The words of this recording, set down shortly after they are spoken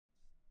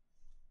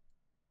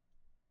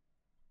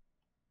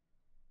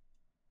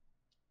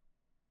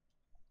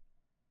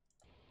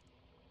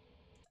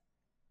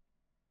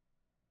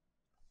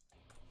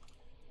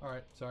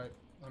Alright, sorry.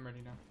 I'm ready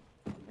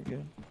now. You're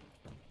good.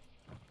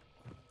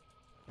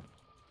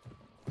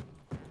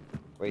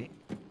 Wait.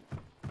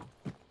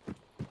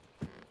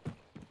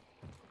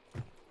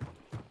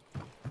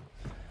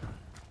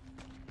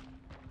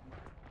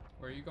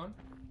 Where are you going?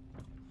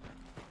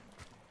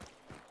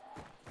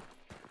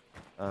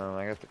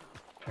 I got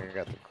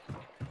the,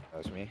 that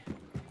was me.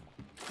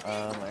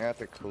 I got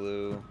the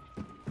clue.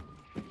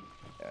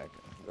 Yeah, I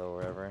can go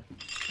wherever.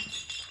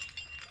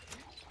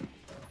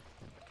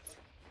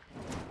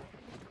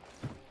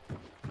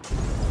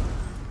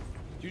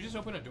 Did you just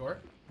open a door?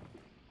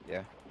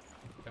 Yeah.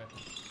 Okay.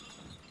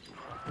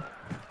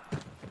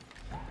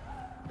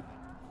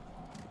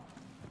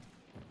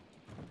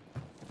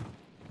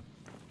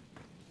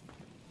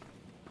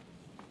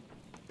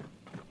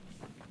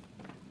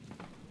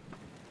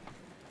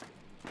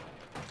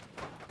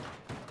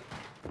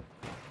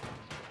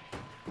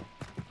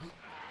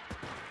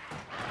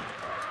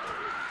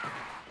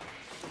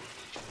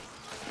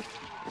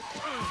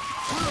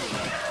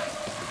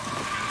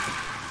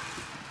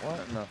 What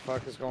in the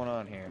fuck is going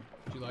on here?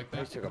 Did you like I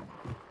that? just took a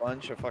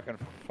bunch of fucking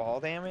fall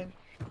damage.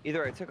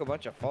 Either I took a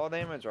bunch of fall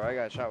damage or I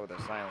got shot with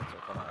a silencer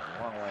from a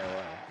long way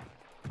away.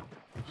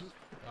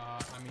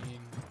 I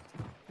mean,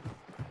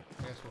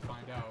 I guess we'll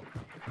find out.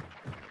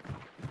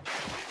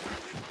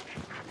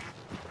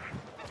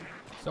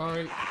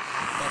 Sorry.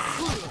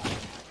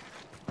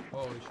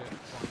 Holy shit.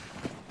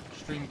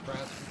 Stream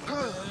crash.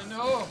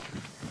 No!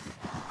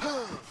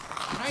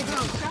 Can I hit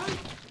this guy?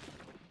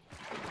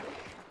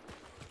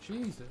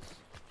 Jesus.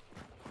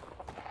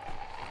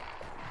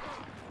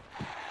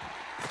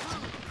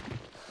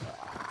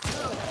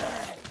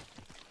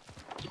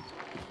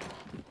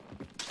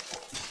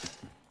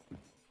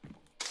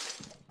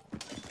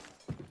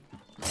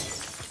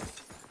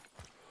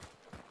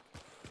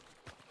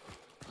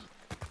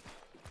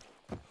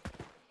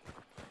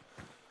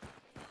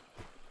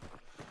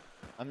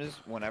 I'm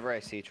just, whenever I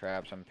see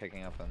traps, I'm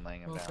picking up and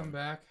laying them Welcome down.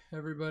 back,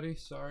 everybody.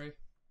 Sorry.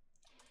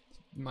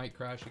 Might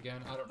crash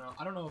again. I don't know.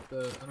 I don't know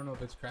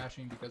if it's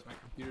crashing because my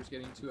computer's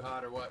getting too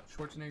hot or what.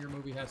 Schwarzenegger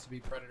movie has to be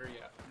Predator.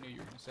 Yeah, I knew you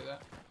were gonna say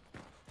that.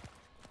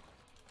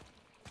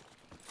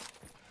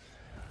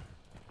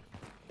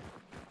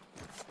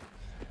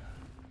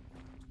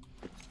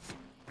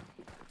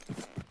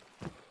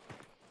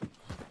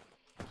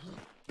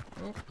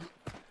 Oh,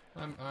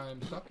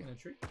 I'm stuck in a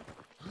tree.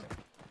 Okay.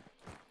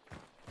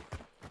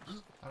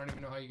 I don't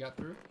even know how you got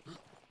through.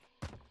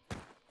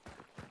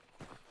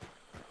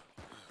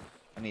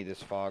 I need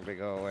this fog to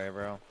go away,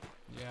 bro.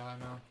 Yeah, I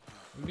know.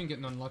 We've been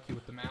getting unlucky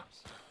with the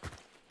maps.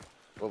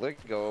 Will it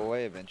go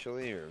away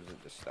eventually, or is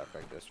it just stuck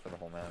like this for the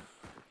whole map?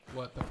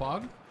 What, the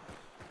fog?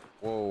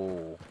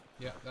 Whoa.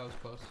 Yeah, that was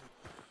close.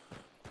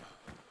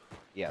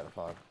 Yeah, the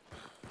fog.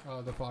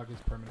 The fog is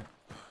permanent.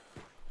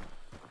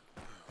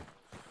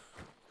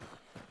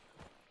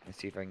 Let's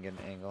see if I can get an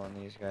angle on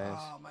these guys.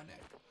 Oh, my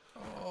neck.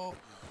 Oh.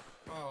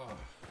 Oh.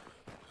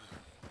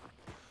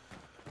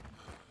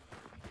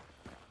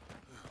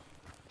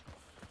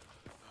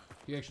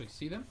 Do you actually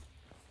see them?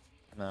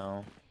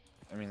 No.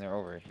 I mean, they're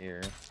over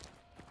here.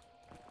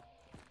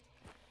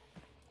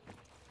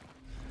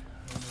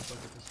 Let me look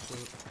at this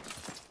quote.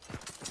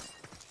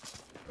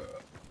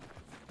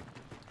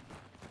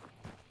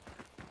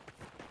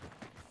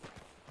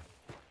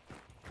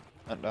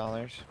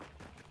 $100.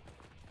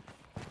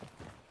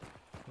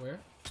 Where?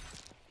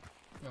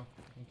 No,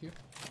 thank you.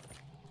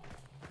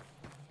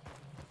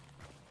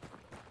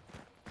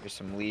 There's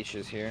some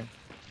leashes here.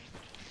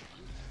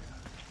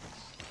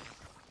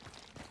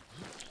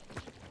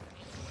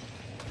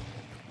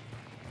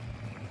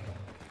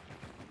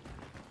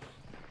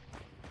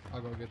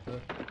 I'll go get the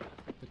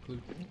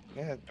clue.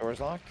 Yeah, door's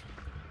locked.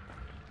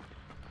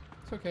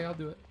 It's okay, I'll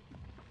do it.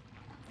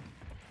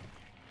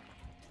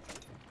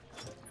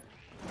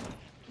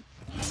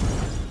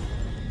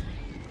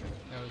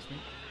 That was me.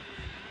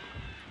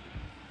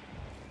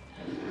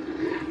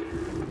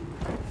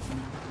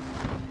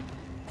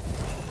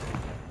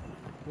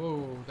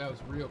 Whoa, that was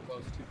real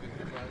close.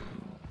 255.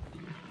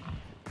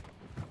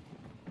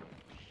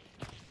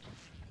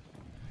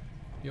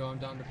 Yo, I'm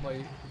down to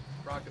play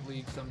Rocket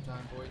League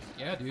sometime, boys.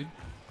 Yeah, dude.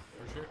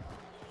 For sure.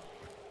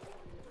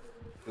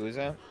 Who is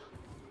that?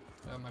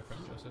 My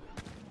friend Joseph.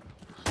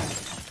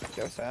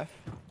 Joseph.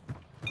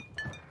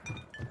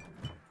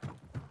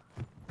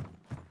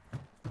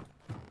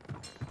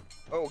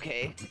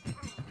 Okay.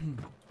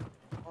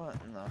 What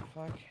in the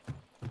fuck?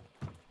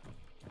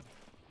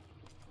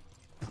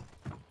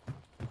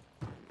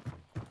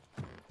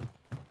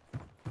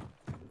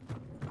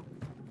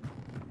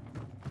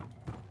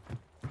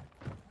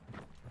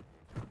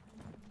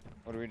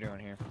 What are we doing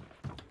here?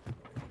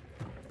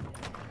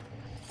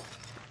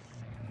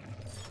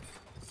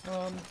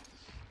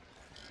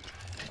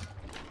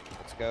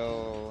 Let's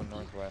go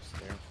northwest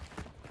here.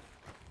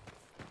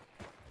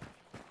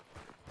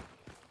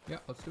 Yeah,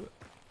 let's do it.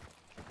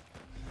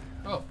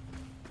 Oh,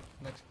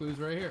 next clue's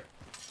right here.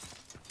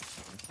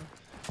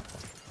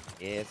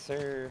 Yes,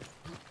 sir.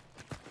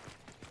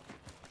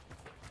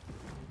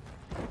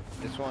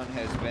 This one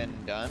has been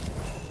done.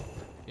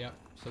 Yeah,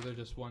 So they're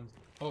just one.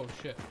 Oh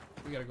shit.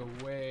 We gotta go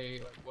way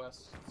like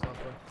west,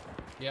 southwest.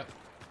 Yep.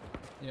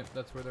 Yep,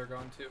 that's where they're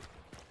going to.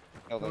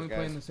 Kill Can those we guys.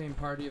 play in the same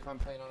party if I'm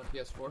playing on a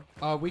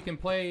PS4? We can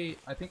play.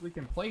 I think we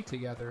can play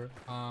together.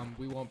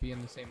 We won't be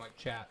in the same like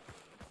chat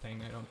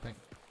thing. I don't think.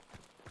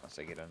 Unless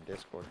I get on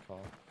Discord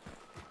call.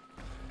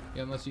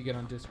 Yeah, unless you get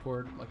on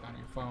Discord, like on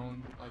your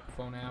phone, like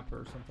phone app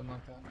or something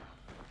like that.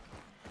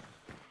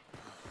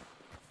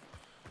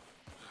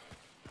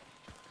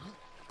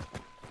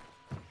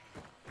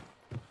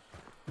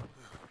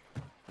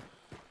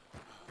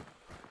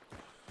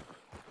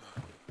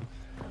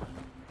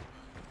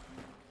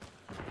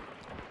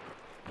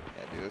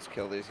 Yeah, dude, let's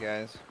kill these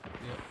guys.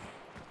 Yep.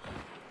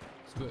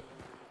 Let's do it.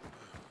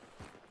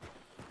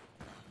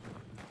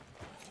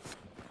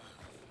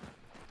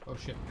 Oh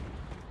shit.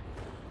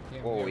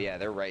 Damn, Whoa, they're- yeah,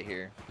 they're right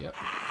here. Yep.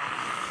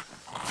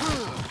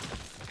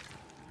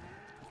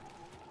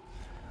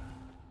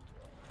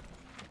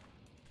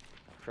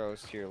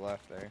 Crows to your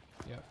left there.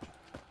 Yep.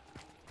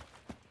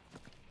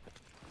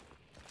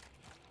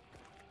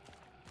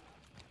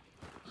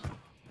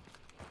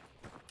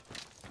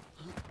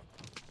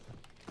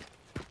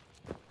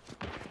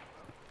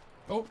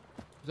 Oh,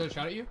 is that a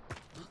shot at you?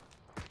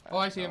 Oh,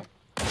 I see him.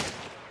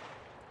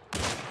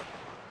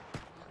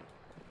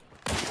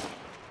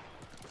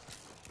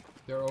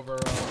 They're over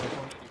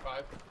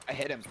 185. I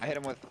hit him. I hit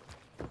him with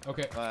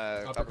Okay.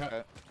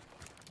 uppercut.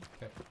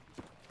 Okay.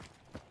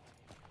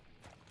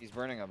 He's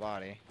burning a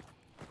body.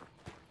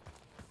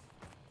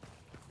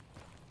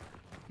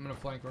 I'm gonna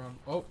flank around.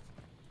 Oh,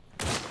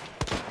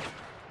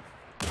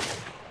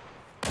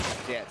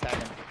 Yeah, attack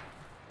him.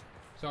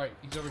 sorry.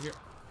 He's over here.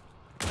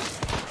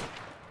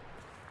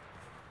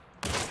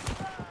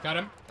 Got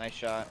him. Nice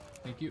shot.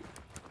 Thank you.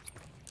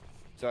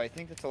 So I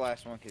think that's the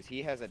last one because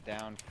he has a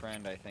downed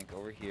friend, I think,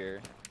 over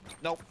here.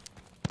 Nope.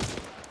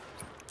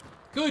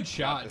 Good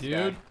shot, this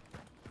dude. guy.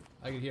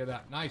 I could hear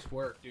that. Nice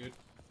work, dude.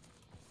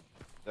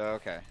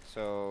 Okay,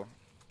 so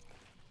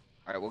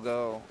all right, we'll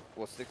go.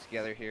 We'll stick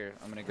together here.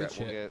 I'm gonna Good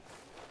grab. shit.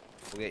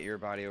 We'll get your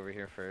body over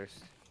here first.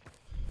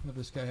 What does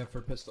this guy have for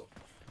a pistol?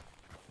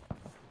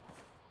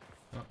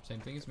 Oh, same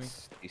thing as me.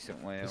 It's a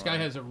decent way. This guy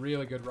has a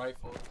really good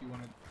rifle. If you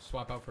want to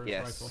swap out for his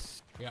rifle.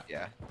 Yes. Yeah.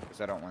 Yeah,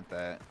 because I don't want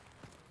that.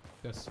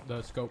 That's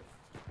the scope.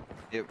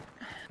 Yep.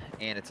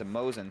 And it's a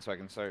Mosin, so I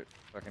can start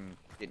fucking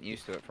getting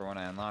used to it for when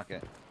I unlock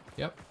it.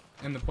 Yep.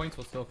 And the points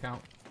will still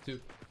count too.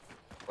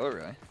 Oh,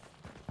 really?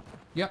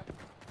 Yep.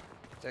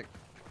 Sick.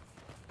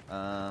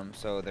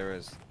 So there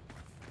was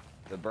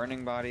the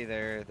burning body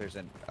there. There's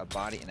a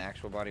body, an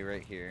actual body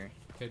right here.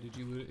 Okay. Did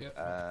you loot it yet?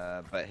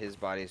 But his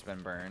body's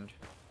been burned.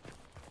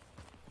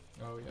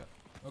 Oh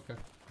yeah. Okay.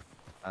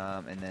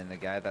 And then the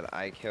guy that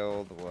I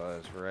killed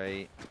was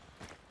right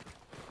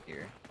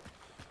here.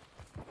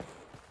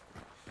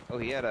 Oh,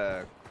 he had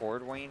a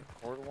cord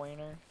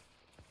wainer.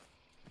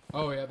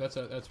 Oh yeah. That's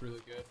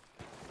really good.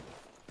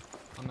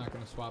 I'm not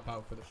gonna swap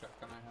out for the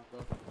shotgun I have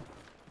though.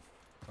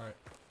 All right.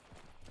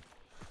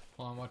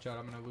 Hold on. Watch out.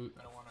 I'm gonna loot.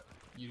 I don't want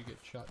you to get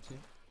shot too.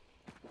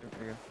 There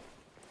we go.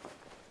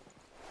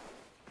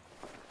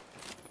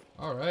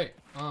 All right.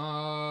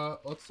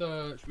 Let's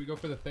should we go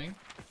for the thing?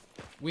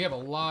 We have a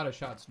lot of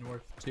shots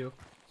north too,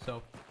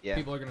 so Yeah.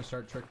 people are gonna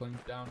start trickling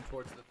down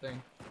towards the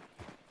thing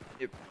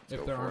Yep. let's if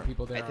go there for aren't it.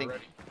 people there I think,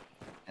 already.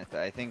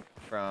 I think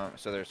from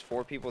so there's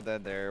 4 people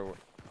dead there.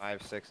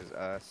 5, 6 is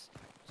us.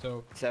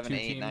 So 7, 2 8,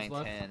 teams 9,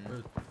 left, 10.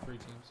 or 3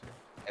 teams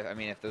here. I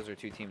mean, if those are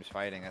 2 teams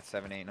fighting, that's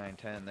 7, 8, 9,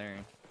 10 there.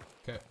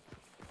 Okay.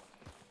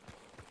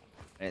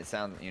 And it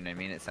sounds, you know what I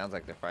mean? It sounds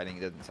like they're fighting.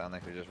 It doesn't sound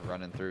like they're just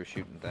running through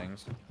shooting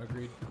things.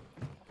 Agreed.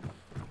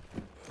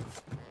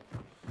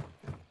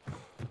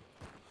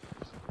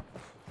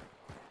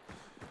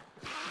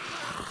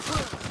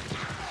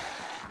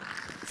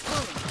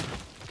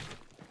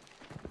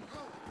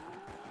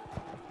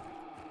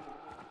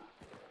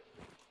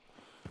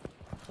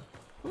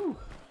 Whew.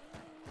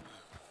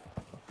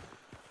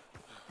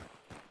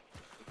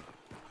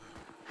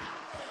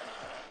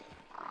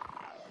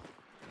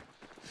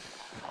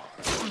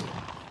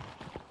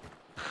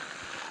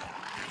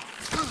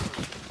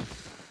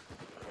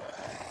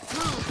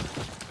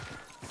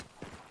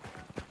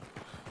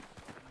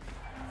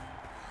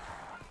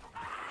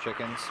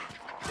 Chickens.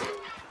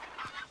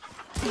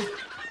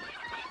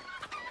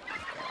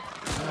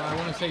 I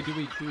want to say, do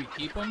we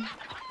keep them?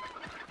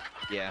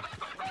 Yeah,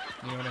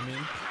 You know what I mean?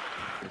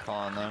 you're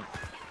calling them.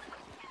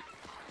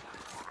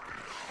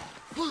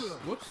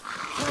 Whoops.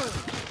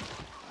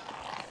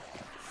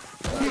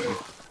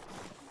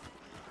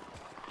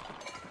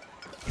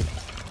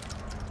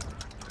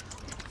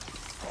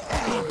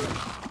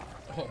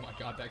 Oh my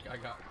god, that guy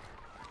got.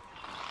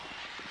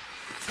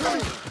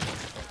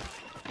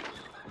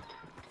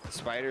 The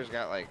spider's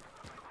got like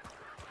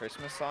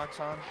Christmas socks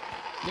on.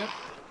 Yep.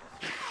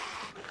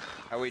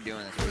 How are we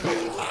doing this?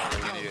 Are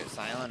we gonna do it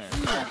silent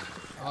or?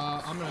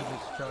 I'm gonna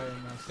just try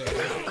and stay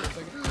away for a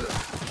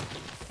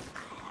second.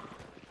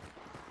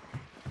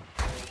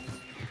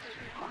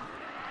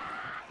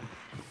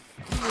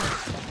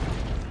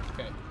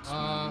 Okay.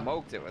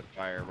 Smoked it with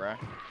fire, bruh.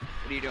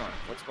 What What are you doing?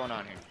 What's going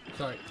on here?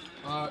 Sorry.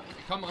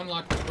 Come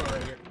unlock this door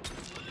right here.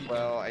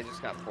 Well, I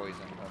just got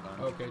poisoned. Hold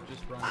on. Okay,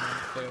 just run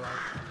and stay alive.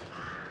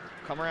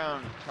 Come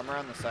around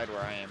the side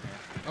where I am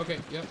here. Okay,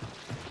 yep.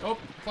 Oh,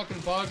 fucking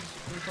bugs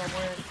from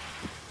somewhere.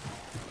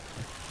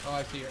 Oh,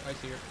 I see her. I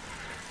see her.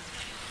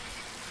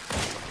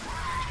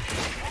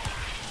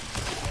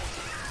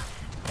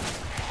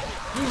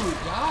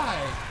 Dude,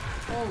 die!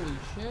 Holy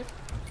shit.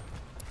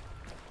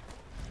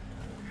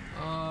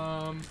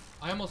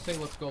 I almost say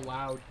let's go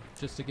loud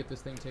just to get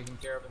this thing taken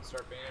care of and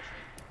start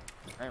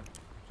banishing. Alright.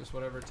 Just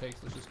whatever it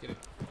takes. Let's just get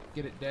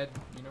it dead,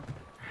 you know?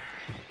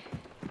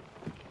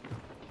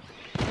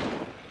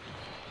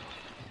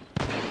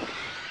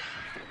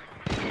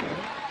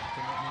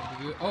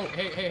 Oh,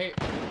 hey.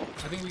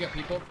 I think we got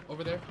people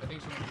over there. I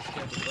think someone just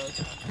scared the crows.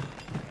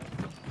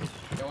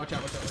 Yeah, watch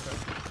out.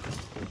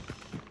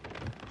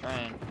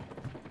 Trying.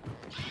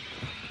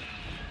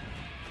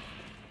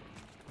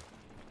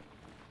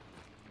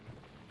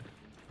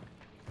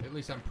 At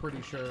least I'm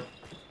pretty sure.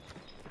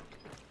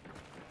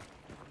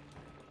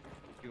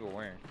 People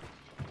where?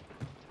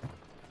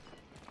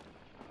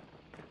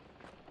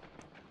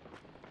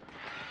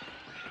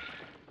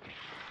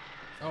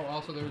 Oh,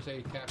 also there's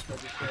a cash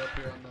register up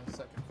here on the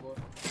second floor.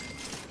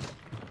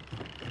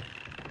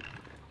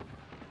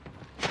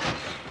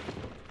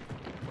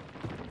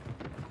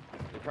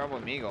 The problem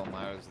with me going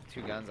loud is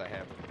the 2 guns I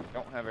have.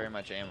 Don't have very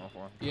much ammo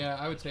for. Yeah,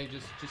 I would say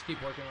just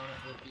keep working on it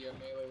with the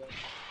melee then.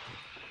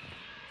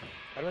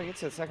 How do I get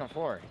to the second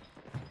floor?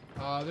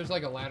 There's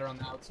like a ladder on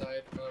the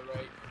outside,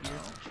 right here.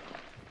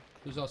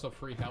 There's also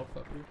free health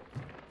up here.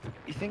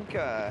 You think,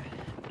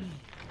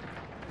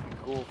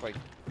 cool if I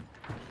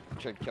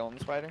tried killing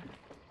the spider?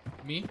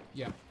 Me?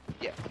 Yeah.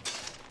 Yeah.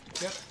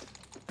 Yep.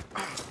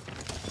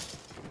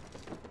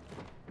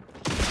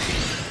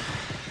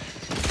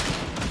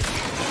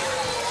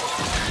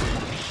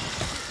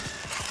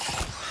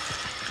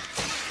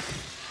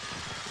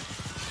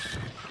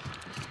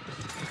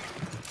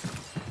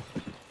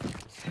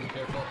 Be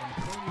careful. I'm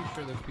pretty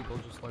sure there's people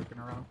just lurking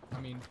around. I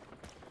mean,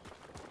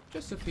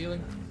 just a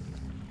feeling.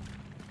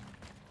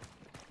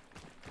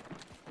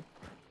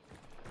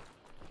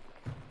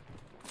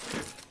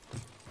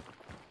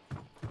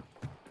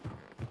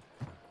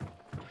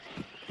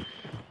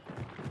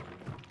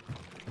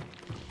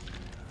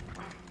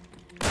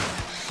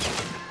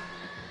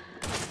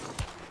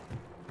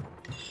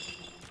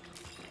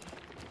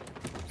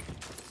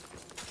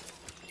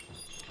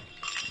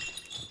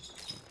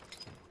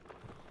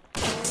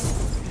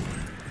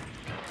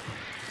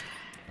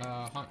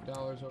 Hunt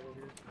dollars over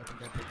here. I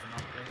think I picked them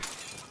up there.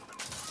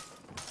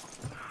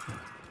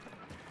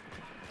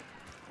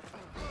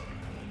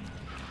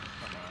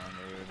 Come on,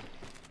 dude.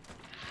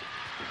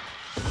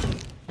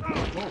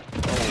 Whoa.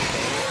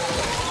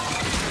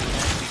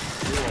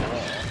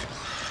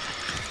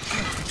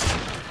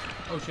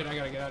 Oh shit, I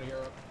gotta get out of here.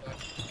 I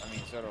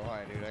mean, so do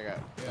I, dude. I got.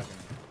 Yeah.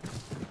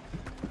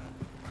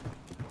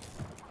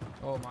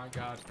 Oh my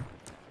god.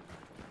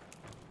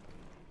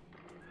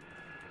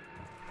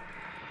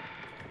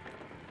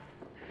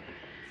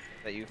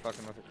 That you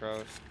fucking with the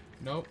crows?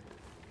 Nope.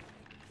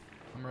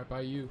 I'm right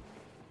by you.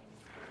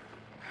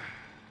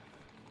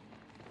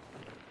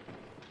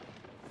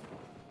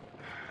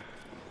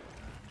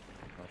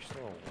 They're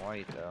still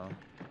white though.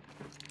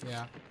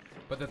 Yeah.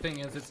 But the thing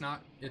is, it's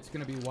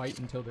gonna be white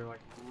until they're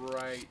like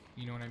right,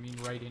 you know what I mean,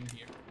 right in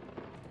here.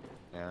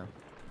 Yeah.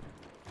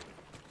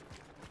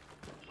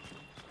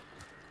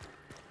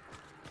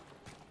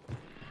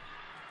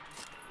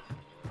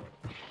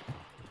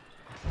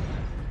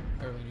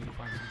 I really need to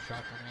find some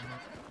shotgun ammo.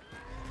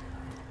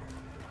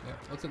 Yeah,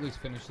 let's at least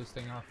finish this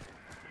thing off.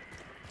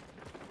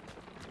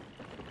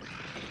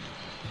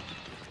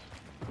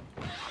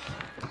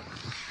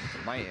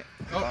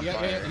 Oh,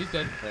 yeah, he's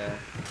dead. Yeah.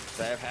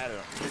 So I've had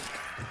it.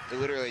 It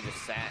literally just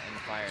sat in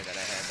the fire that I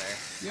had there.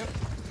 Yep.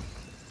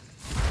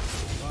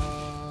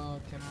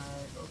 Can I?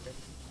 Okay.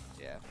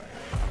 Yeah,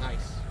 fire.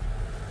 Nice.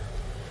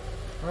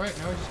 Alright,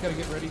 now we just gotta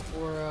get ready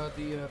for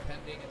the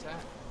pending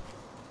attack.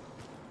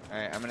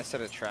 Alright, I'm gonna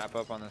set a trap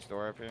up on this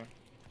door up here.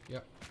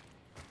 Yep.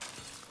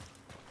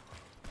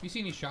 If you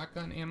see any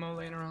shotgun ammo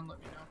laying around, let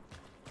me know.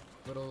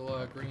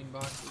 Little green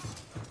boxes.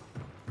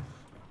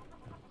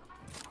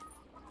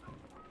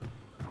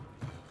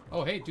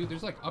 Oh, hey, dude,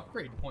 there's like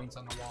upgrade points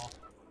on the wall.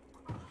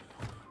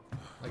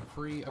 Like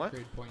free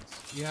upgrade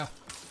points. Yeah.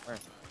 Where?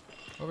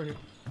 Over here.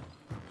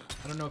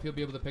 I don't know if you'll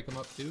be able to pick them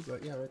up too,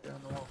 but yeah, right there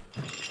on the wall.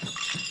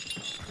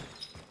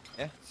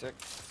 Yeah, sick.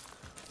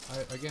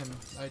 Again,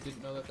 I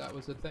didn't know that that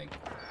was a thing.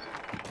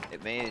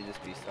 It may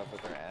just be stuff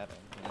that they're adding.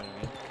 You know what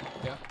I mean?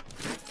 Yeah.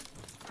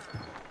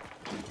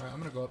 Alright, I'm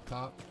gonna go up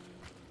top.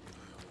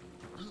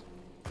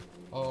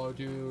 Oh,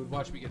 dude,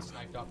 watch me get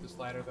sniped off this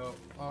ladder, though.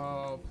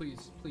 Oh,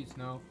 please, please,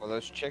 no. Well,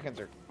 those chickens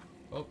are.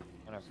 Oh,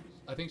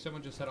 I think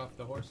someone just set off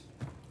the horse.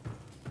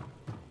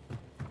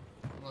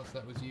 Unless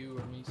that was you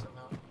or me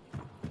somehow.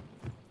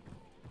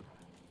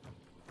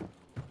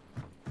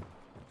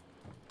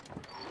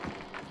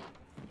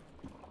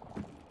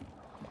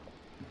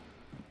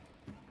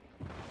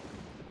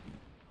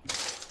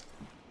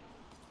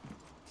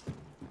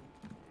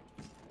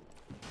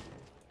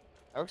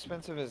 How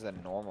expensive is a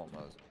normal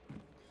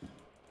Mosin?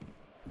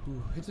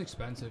 Ooh, it's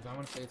expensive. I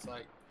want to say it's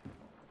like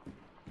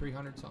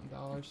 $300 something,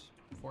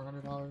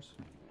 $400,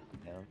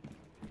 Yeah.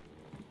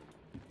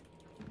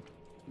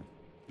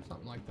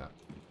 something like that.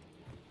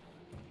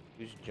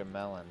 Who's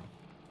Jamelin?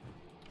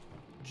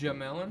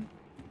 Jamelin?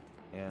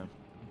 Yeah.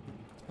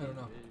 I don't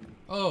know.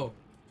 Oh,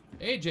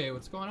 AJ,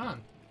 what's going on?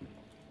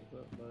 What's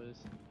up, boys?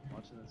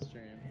 Watching the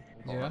stream.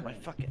 Yeah. Oh my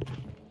fucking.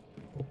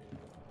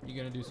 You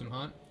gonna do some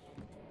hunt?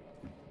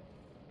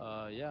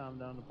 Yeah, I'm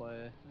down to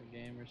play a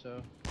game or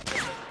so.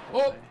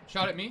 Oh,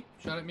 shot at me.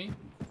 Shot at me.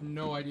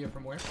 No idea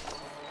from where.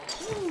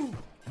 Woo.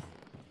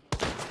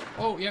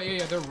 Oh,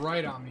 yeah. They're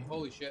right on me.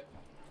 Holy shit.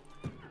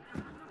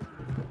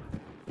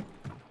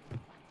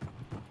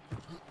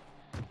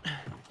 Yeah,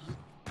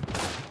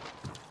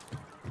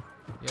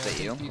 Is that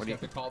you? He's What do got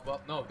the call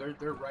up. No,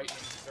 they're right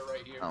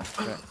here. Oh,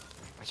 okay.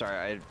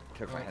 Sorry, I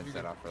took Oh, my you're headset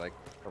good. off for like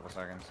a couple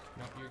seconds.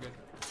 No, you're good.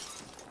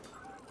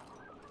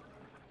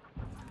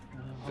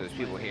 So there's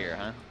people here,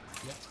 huh?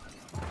 Yep.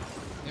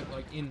 Yep,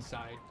 like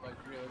inside, like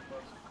really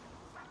close.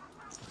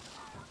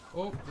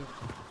 Oh,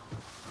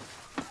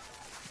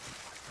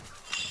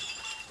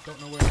 don't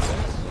know where it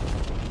is.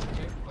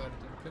 Okay, glad it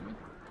didn't hit me.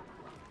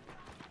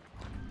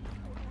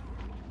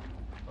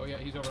 Oh yeah,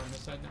 he's over on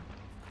this side now.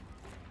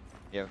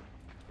 Yep.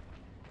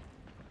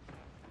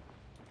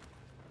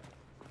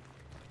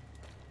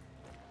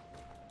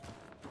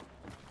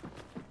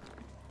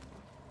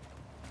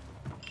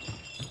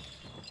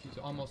 He's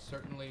almost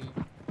certainly.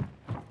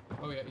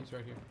 Oh yeah, he's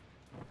right here.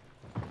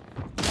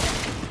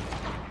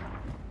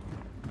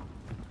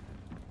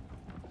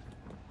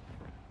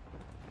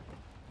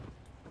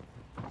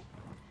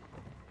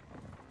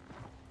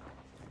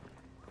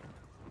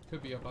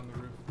 Could be up on the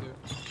roof too.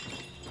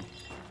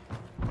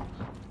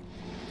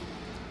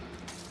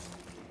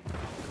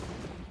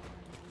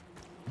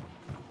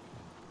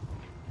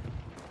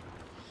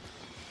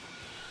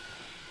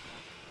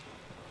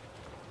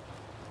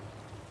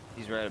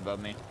 He's right above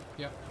me.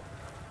 Yep.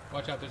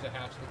 Watch out, there's a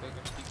hatch that they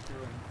can peek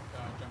through and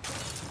jump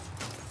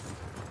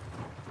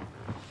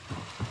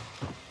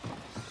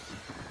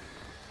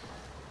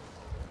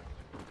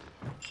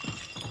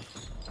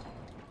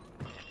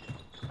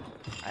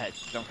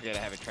Don't forget I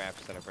have a trap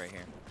set up right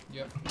here. in.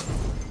 Yep.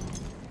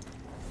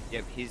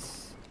 Yep,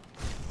 he's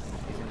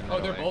in the middle.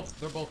 Oh,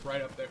 they're both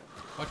right up there.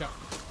 Watch out.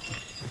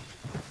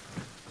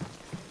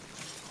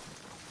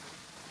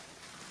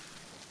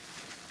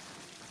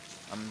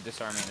 I'm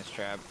disarming this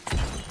trap.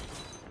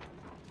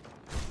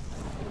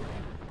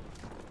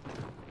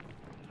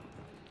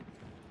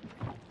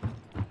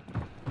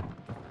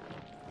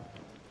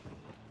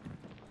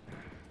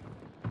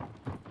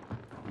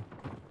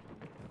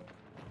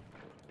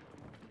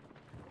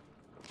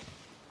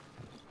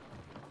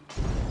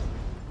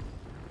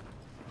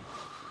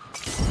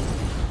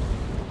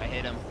 I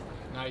hit him.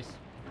 Nice.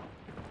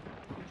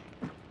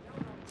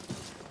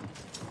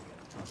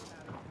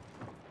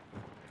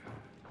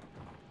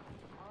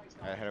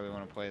 Alright, how do we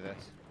want to play this?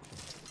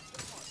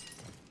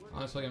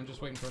 Honestly, I'm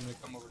just waiting for him to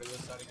come over to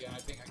this side again. I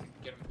think I can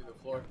get him through the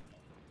floor.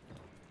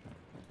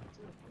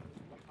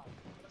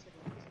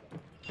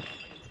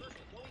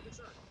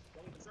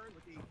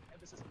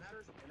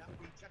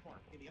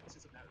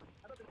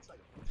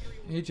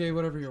 AJ,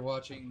 whatever you're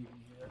watching, you can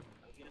hear it.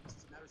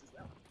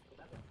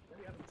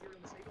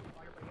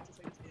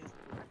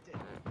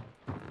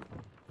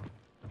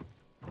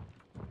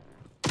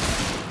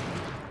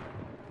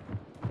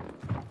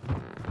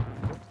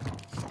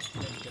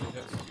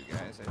 You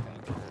guys, I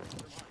think.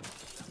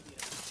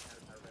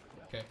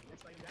 Okay.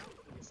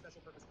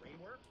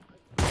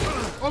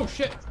 Oh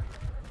shit!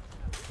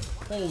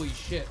 Holy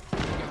shit! You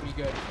got me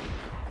good.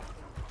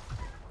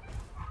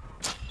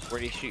 Where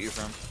do you shoot you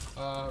from?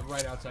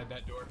 Right outside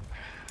that door.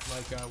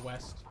 Like,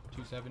 west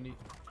 270.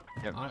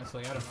 Yep.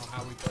 Honestly, I don't know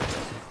how we played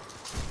this.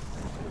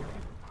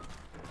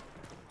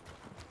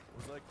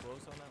 Was I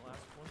close on that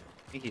last one?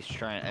 I think he's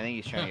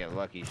trying to get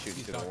lucky shooting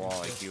He's to the talking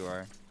wall shit. like you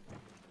are.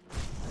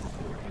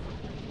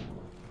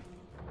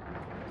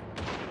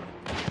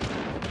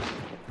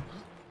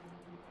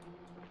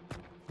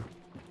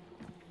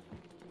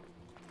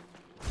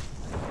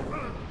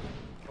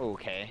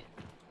 Okay.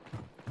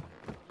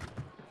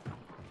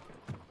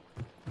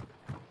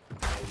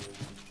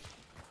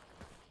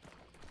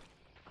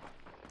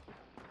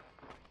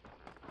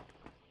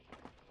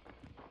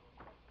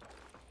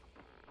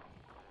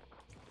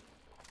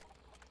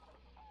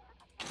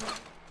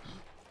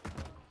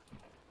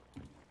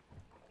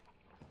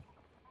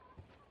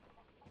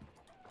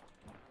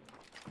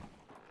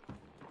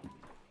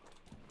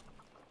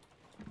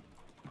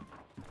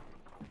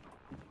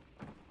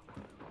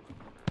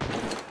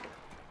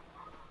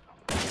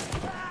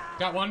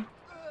 Got one.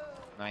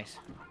 Nice.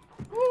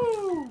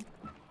 Woo! Do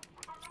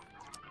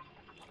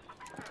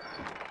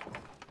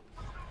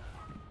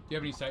you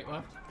have any sight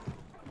left?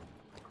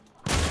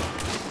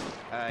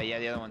 Yeah,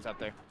 the other one's up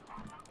there.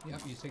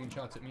 Yep, he's taking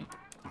shots at me.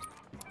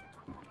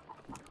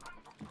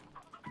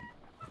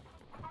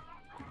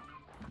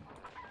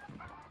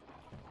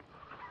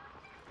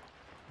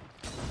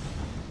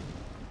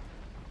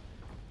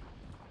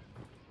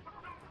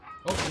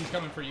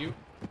 coming for you.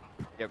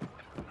 Yep.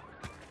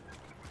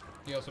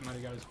 He also might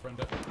have got his friend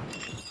up.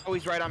 Oh,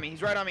 he's right on me.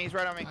 He's right on me. He's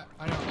right on me.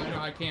 I know.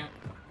 I can't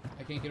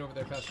get over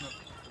there fast enough.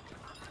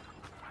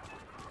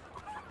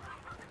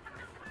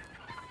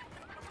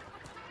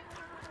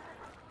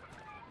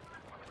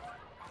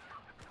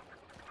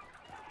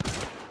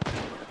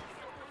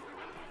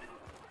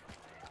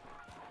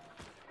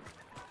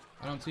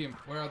 I don't see him.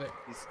 Where are they?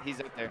 He's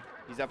up there.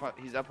 He's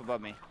up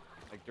above me,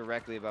 like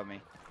directly above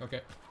me.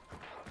 Okay.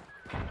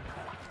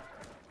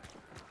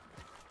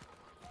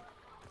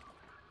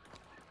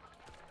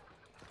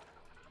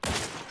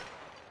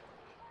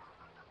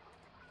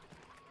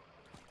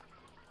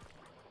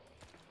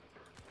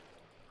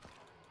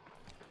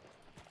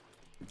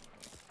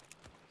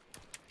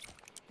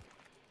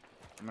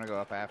 I'm gonna go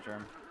up after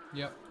him.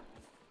 Yep.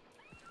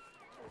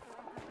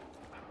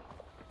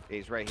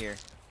 He's right here.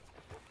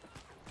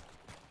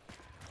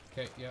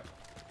 Okay. Yep.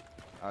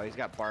 Oh, he's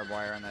got barbed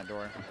wire on that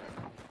door.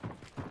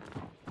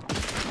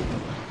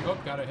 Oh,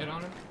 got a hit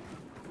on him.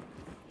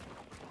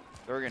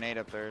 Throw a grenade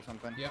up there or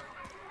something. Yep.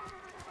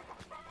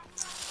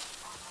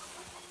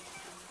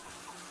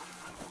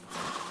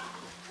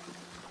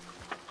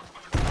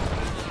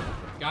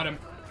 Got him.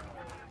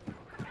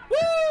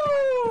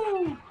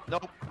 Woo!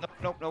 Nope.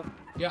 Nope.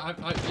 Yeah,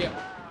 yeah.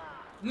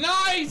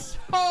 Nice!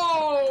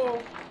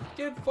 Oh!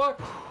 Get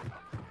fucked.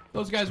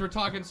 Those guys were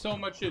talking so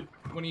much shit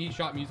when he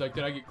shot me. He's like,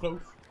 did I get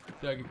close?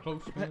 Did I get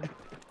close, man?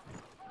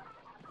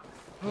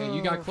 Yeah,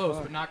 you got close,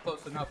 but not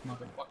close enough,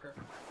 motherfucker.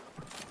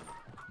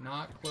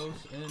 Not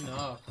close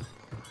enough.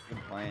 Good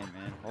playing,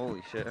 man.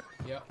 Holy shit.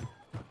 Yep.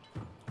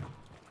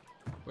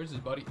 Where's his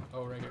buddy?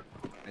 Oh, right here.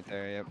 Right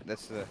there, yep.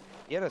 That's the.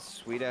 He had a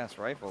sweet ass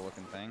rifle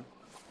looking thing.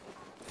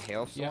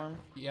 Hailstorm?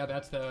 Yeah,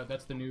 that's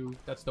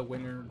the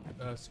winter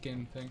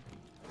skin thing.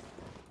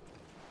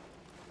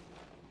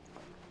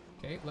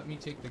 Okay, let me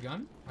take the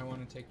gun. I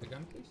want to take the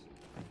gun, please.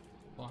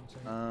 Hold on a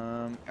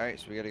second. Alright,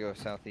 so we gotta go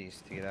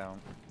southeast to get out.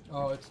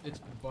 Oh, it's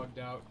bugged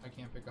out. I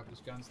can't pick up his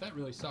guns. That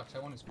really sucks. I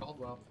want his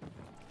Caldwell.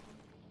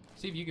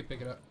 See if you can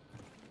pick it up.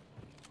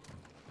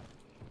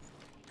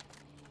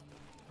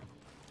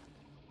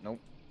 Nope.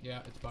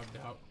 Yeah, it's bugged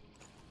out.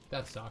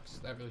 That sucks.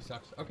 That really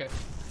sucks. Okay.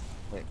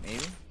 Wait,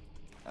 maybe?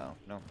 Oh,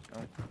 no.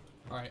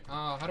 Alright,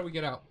 how do we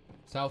get out?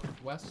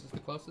 Southwest is the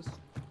closest?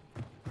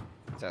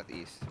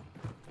 Southeast.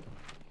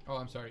 Oh,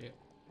 I'm sorry. Yeah.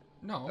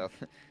 No. South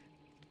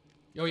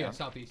Oh, yeah, Yeah.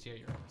 southeast. Yeah,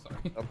 you're right.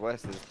 Sorry.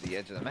 Southwest is the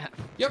edge of the map.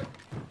 Yep.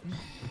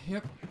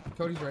 Yep.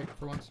 Cody's right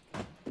for once.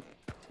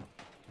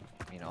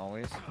 I mean,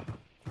 always.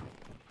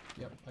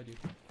 Yep, I do.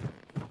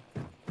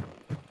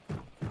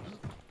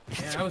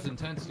 Yeah, that was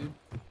intense, dude.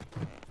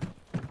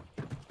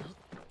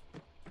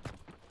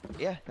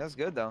 Yeah, that was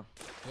good though.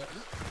 Yep.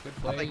 Good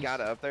How plays. they got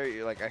up there,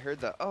 you're like, I heard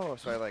the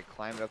so I like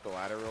climbed up the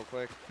ladder real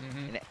quick,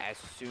 Mhm. and as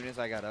soon as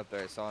I got up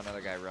there, I saw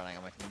another guy running.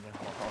 I'm like,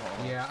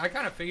 no. Yeah, I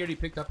kind of figured he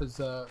picked up his.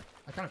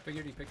 I kind of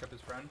figured he picked up his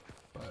friend,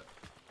 but.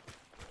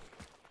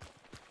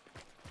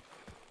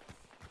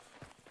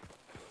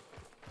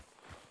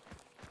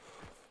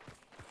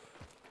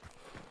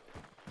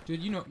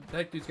 Dude, you know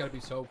that dude's got to be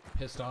so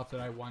pissed off that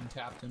I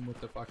one-tapped him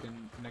with the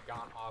fucking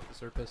Nagant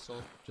officer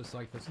pistol, just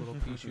like this little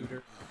pea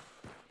shooter.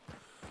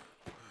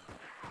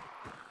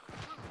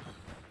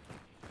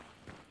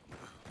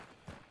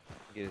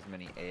 Get as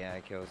many AI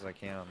kills as I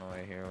can on the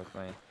way here with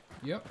my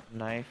Yep.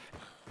 knife.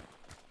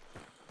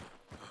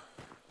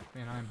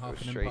 Man, I'm Go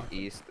huffing and straight puffing.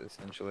 east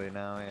essentially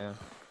now, yeah.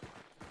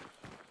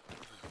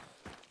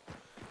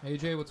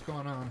 AJ, what's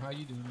going on? How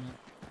you doing, man?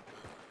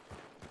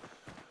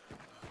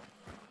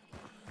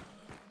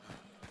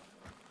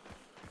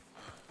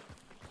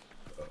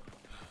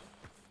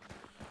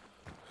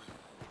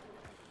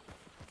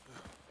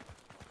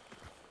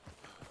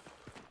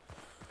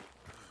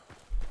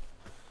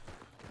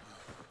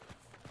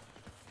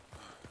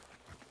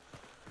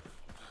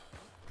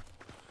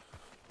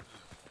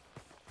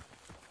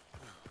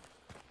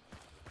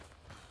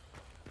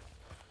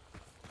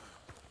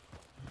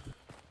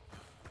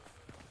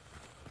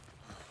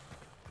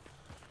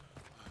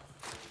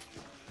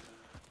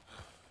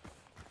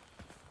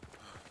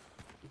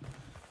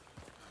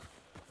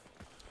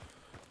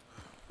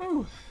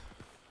 Whew.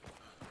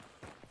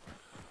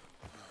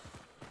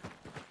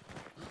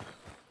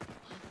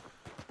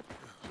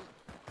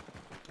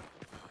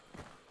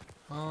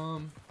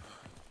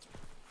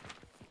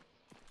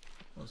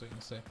 What was I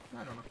gonna say?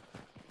 I don't know.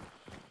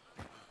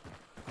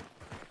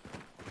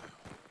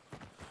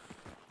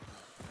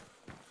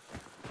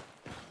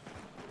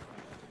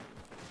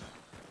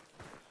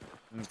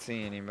 I don't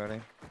see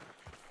anybody.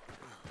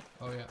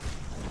 Oh yeah.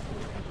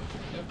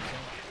 Yep.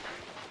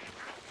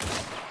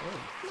 Oh.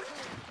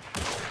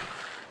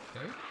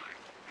 Okay.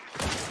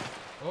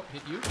 Oh,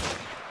 hit you.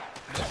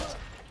 Yep.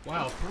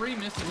 Wow, 3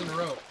 misses in a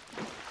row.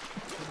 Good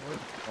work.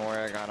 Don't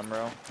worry, I got him,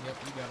 bro. Yep,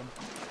 you got him.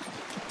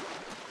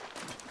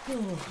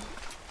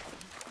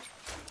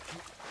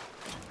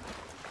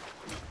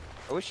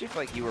 I wish if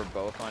like you were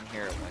both on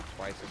here at like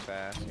twice as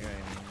fast, you know what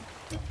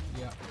I mean?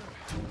 Yeah.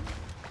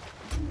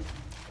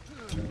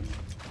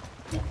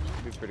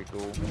 It'd be pretty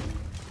cool.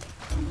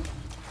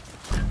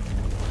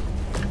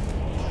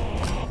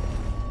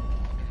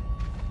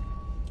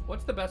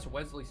 What's the best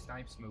Wesley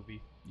Snipes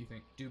movie you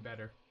think? Do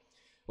better.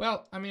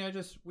 Well, I mean,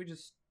 we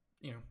just,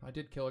 you know, I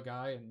did kill a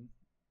guy and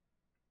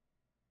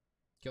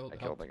I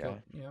killed a guy.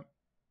 Yep.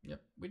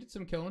 Yep. We did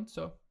some killing,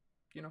 so,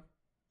 you know.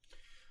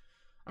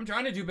 I'm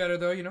trying to do better,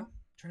 though, you know.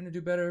 Trying to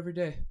do better every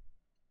day.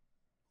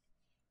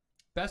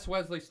 Best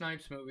Wesley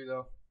Snipes movie,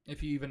 though,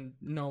 if you even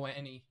know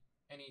any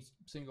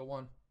single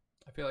one.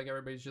 I feel like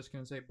everybody's just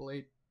going to say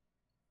Blade.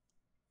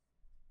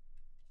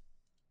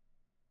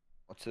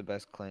 What's the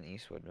best Clint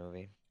Eastwood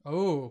movie?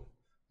 Oh,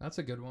 that's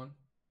a good one.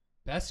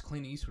 Best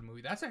Clint Eastwood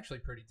movie. That's actually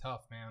pretty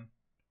tough, man.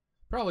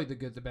 Probably The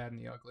Good, the Bad, and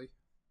the Ugly.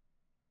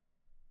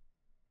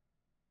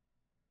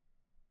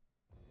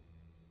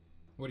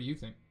 What do you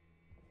think?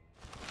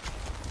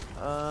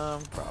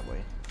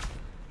 Probably.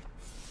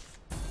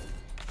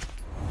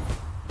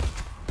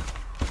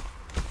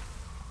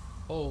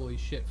 Holy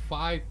shit,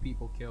 5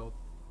 people killed.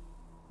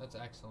 That's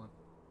excellent.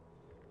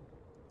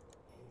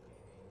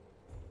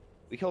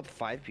 We killed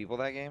 5 people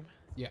that game?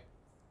 Yeah.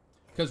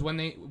 Because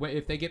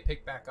if they get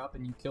picked back up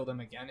and you kill them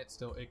again, it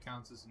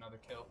counts as another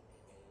kill.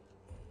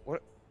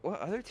 What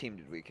other team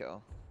did we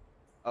kill?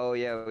 Oh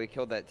yeah, we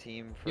killed that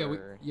team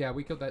for...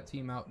 we killed that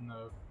team out in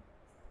the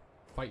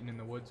fighting in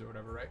the woods or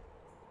whatever, right?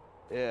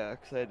 Yeah,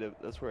 cause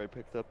that's where I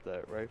picked up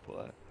that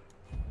rifle at.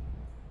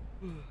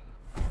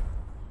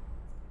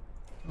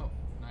 Oh,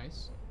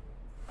 nice.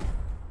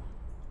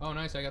 Oh,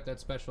 nice! I got that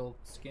special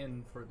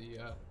skin for the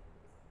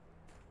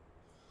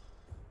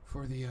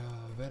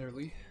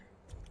Vetterly.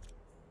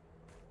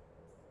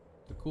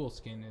 The cool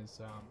skin is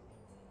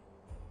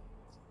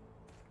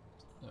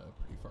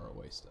pretty far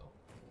away still.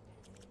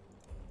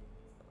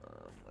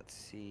 Let's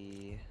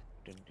see.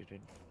 Dun, dun, dun.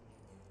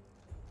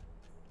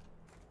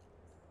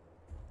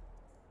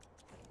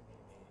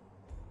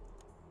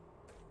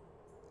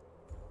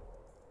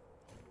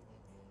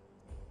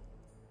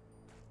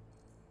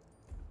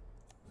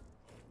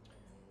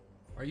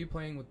 Are you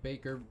playing with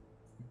Baker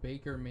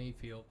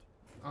Mayfield?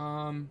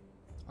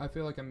 I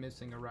feel like I'm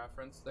missing a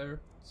reference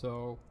there,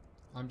 so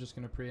I'm just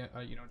gonna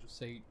just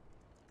say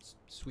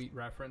sweet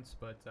reference,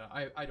 but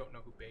I don't know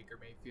who Baker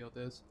Mayfield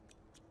is.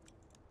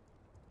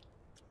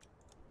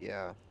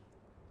 Yeah.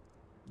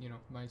 You know,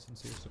 my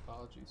sincerest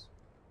apologies.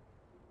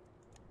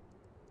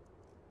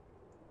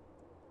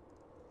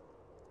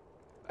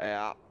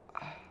 Yeah.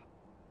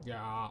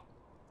 Yeah.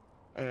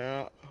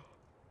 Yeah.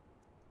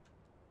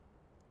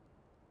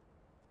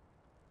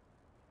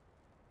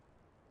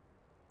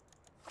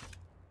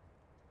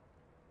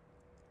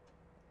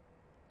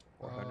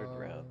 400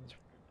 rounds.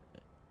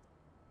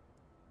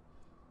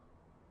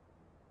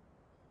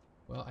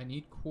 Well, I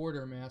need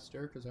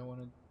Quartermaster because I want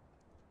to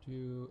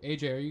do...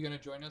 AJ, are you going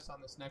to join us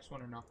on this next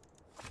one or no?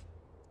 I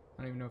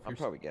don't even know if I'm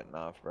probably getting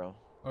off, bro.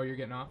 Oh, you're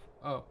getting off?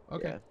 Oh,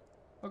 okay.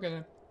 Yeah.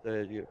 Okay,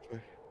 then.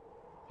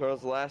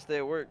 Tomorrow's the last day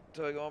of work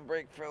until I go on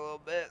break for a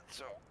little bit,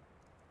 so...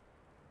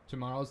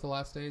 Tomorrow's the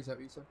last day? Is that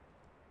what you said?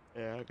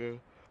 Yeah, I go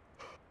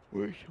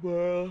work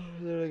tomorrow,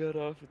 then I got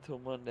off until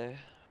Monday.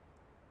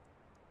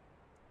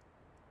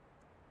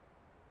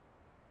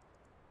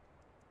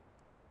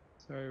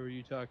 Sorry, were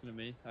you talking to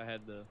me? I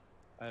had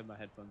my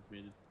headphones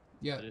muted.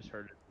 Yeah. I just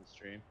heard it in the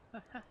stream.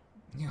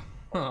 Yeah.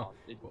 Oh.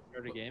 Did you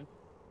start a game?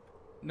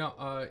 No,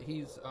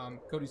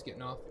 Cody's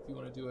getting off. If you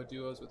want to do a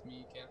duos with me,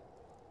 you can.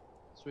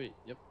 Sweet.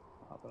 Yep.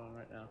 I'll hop it on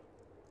right now.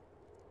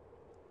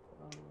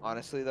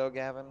 Honestly, though,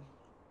 Gavin.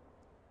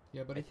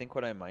 Yeah, buddy. I think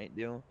what I might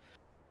do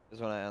is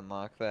when I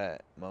unlock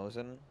that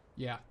Mosin.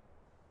 Yeah.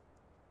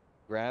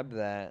 Grab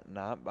that,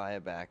 not buy a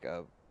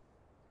backup.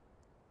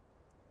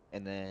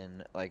 And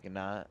then,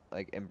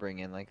 and bring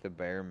in, the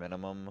bare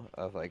minimum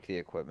of, the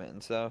equipment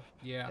and stuff.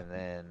 Yeah. And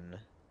then,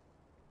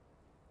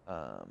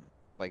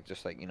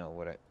 you know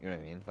what I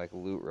mean?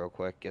 Loot real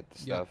quick, get the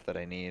stuff that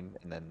I need,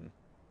 and then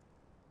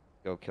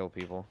go kill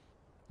people.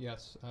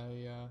 Yes,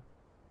 I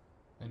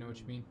know what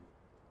you mean.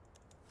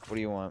 What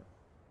do you want?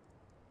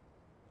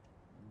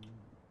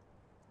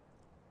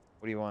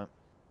 What do you want?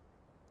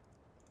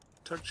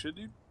 Talk shit,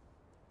 dude.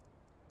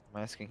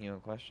 I'm asking you a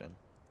question.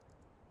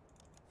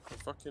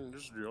 Fucking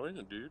just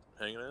joining, dude.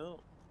 Hanging out.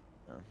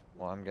 Oh,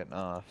 well, I'm getting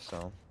off,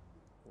 so.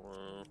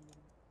 Wow.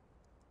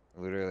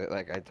 Literally,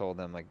 I told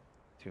them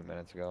 2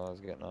 minutes ago I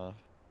was getting off.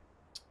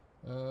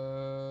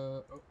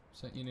 Oh,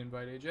 sent you an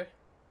invite, AJ.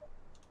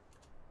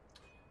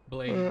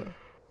 Blade.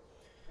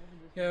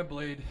 Yeah,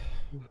 Blade.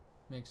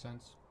 Makes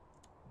sense.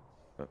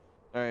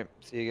 Alright,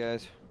 see you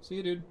guys. See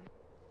you, dude.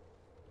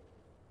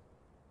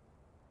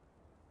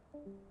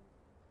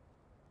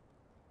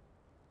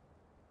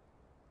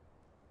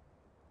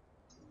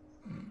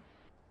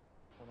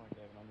 Hold on,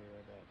 Gavin. I'll be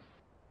right back.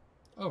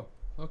 Oh,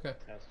 okay.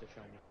 Has to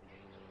show me.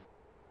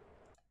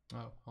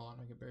 Oh, hold on.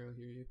 I can barely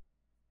hear you.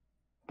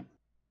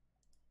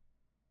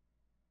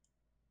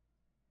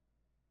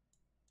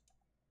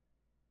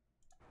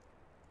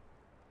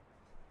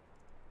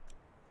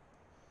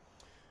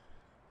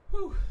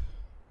 Whew.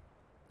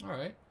 All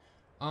right.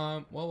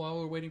 Well, while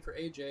we're waiting for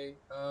AJ,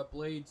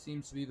 Blade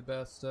seems to be the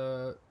best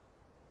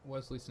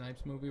Wesley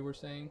Snipes movie we're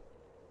saying.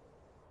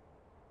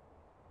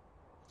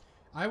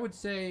 I would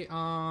say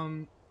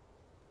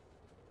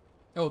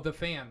Oh, the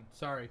fan.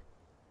 Sorry.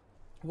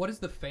 What is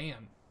the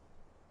fan?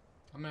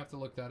 I'm gonna have to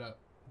look that up.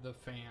 The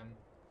fan.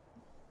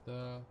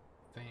 The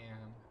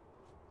fan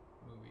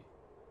movie.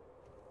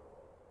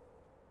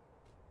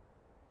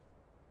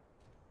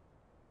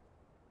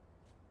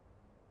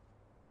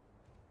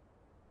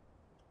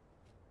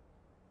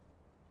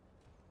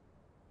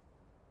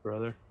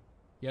 Brother,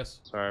 Yes.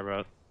 sorry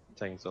about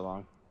taking so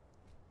long.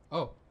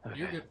 Oh,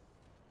 you're Okay. good.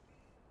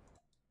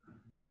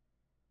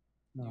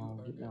 No, You I'm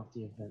are getting good. off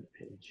the event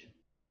page.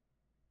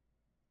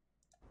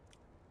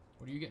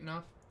 What are you getting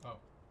off? Oh.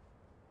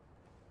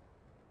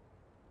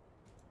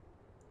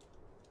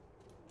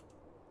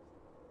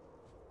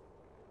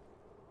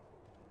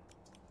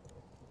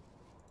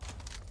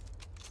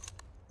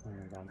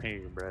 Alright, I'm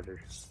here,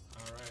 brother.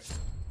 All right.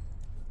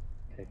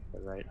 Pick the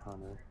right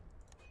hunter.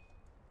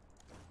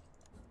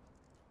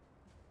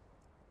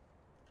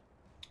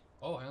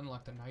 Oh, I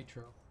unlocked a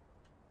nitro.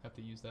 Have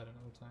to use that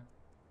another time.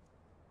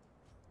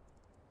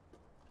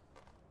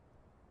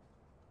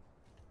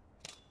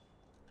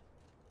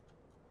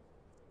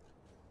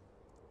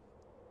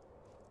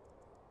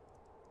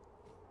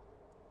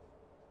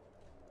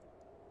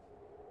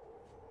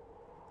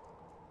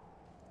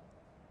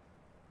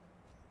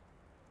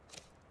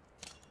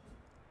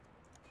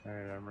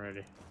 Alright, I'm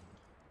ready.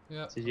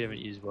 Yeah. Said you haven't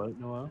used what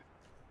in a while?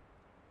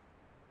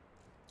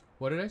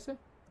 What did I say?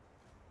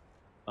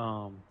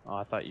 Oh,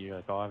 I thought you were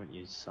like, oh, I haven't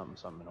used something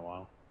in a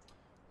while.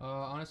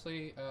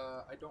 Honestly,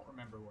 I don't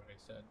remember what I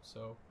said,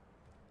 so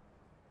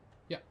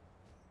yeah.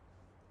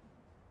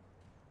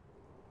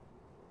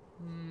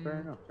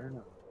 Fair enough, fair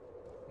enough.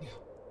 Yeah.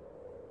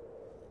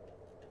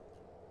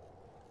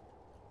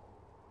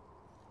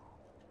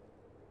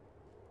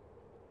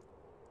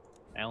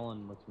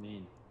 Alan looks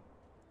mean.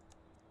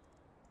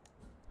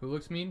 Who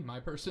looks mean? My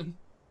person?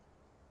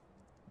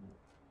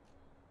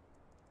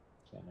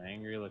 Got an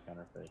angry look on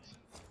her face.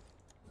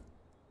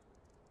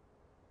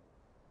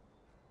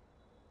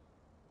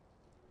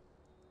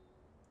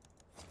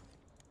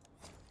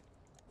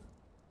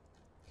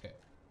 Okay.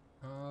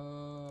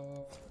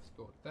 Let's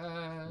go with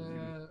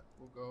that.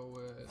 We'll go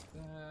with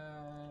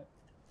that.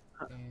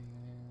 And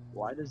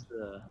Why does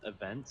the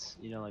events,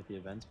 like the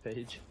events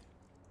page,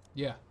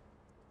 yeah.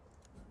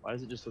 why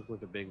does it just look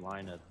like a big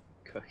line of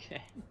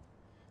cocaine?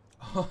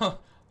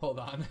 Hold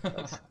on.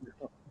 That's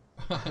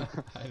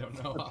I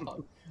don't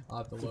know. I'll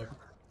have to look.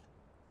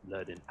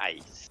 blood and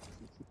ice.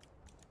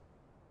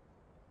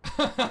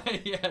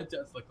 Yeah, it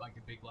does look like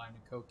a big line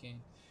of cocaine.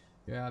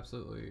 Yeah,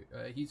 absolutely.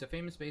 He's a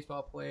famous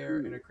baseball player,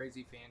 and a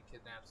crazy fan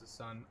kidnaps his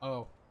son.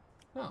 Oh,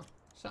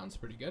 sounds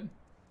pretty good.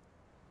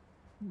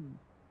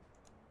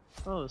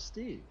 Oh,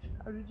 Steve,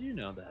 how did you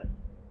know that?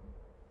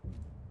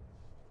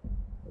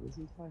 What is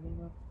he talking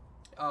about?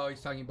 Oh,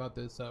 he's talking about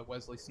this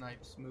Wesley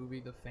Snipes movie,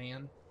 The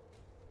Fan.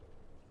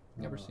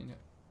 Never Oh. seen it.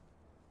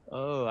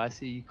 Oh, I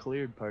see you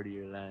cleared part of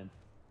your line.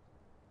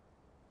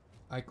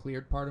 I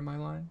cleared part of my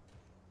line.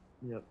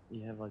 Yep,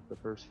 you have like the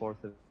first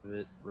fourth of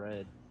it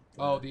red.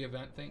 Oh, the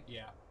event thing?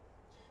 Yeah.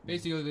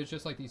 Basically, there's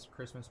just like these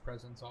Christmas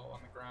presents all on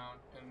the ground,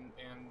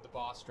 and the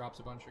boss drops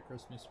a bunch of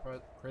Christmas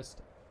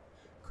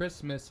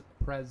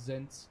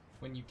presents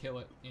when you kill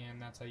it,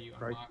 and that's how you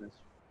unlock. Christmas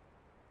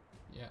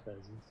Yeah,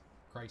 presents.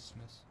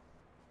 Christmas.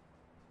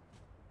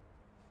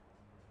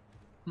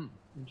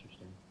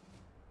 Interesting.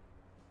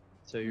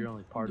 So you're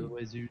only part of the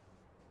way zoo.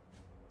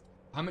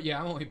 I'm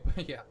only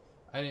yeah.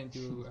 I didn't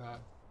do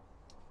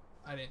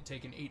I didn't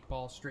take an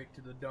 8-ball straight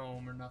to the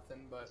dome or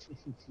nothing, but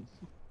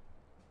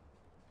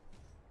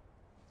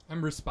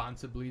I'm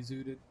responsibly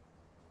zooted.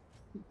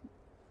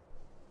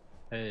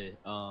 Hey,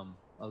 I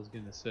was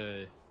gonna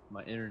say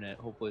my internet.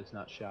 Hopefully it's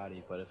not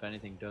shoddy, but if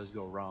anything does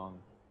go wrong,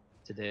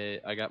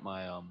 today I got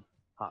my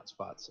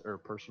hotspots or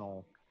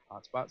personal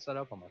hotspot set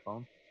up on my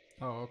phone.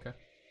 Oh, okay.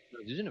 I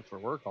was using it for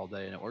work all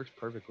day and it works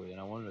perfectly. And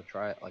I wanted to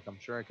try it. Like I'm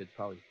sure I could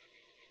probably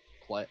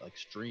play like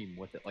stream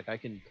with it. Like I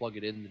can plug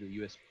it into the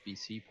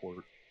USB-C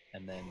port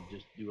and then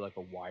just do like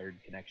a wired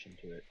connection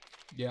to it.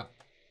 Yeah.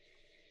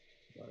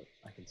 But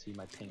I can see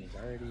my ping is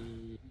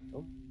already.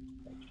 Oh,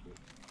 actually,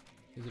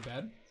 Is it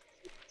bad?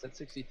 it's at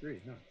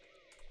 63. No,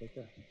 take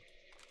that.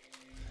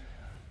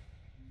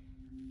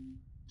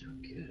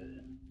 Doing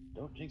good.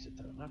 Don't jinx it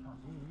though. Knock on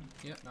wood.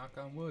 Yeah, knock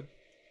on wood.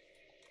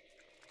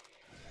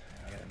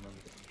 I gotta remember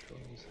the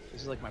controls.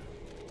 This is like my.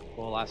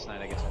 Well, last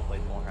night I guess I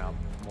played Mordhau,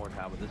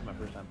 but this is my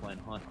first time playing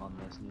Hunt on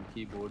this new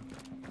keyboard.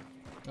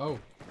 Oh,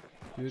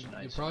 dude,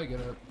 Nice.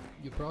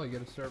 you'll probably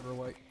get a server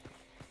wipe.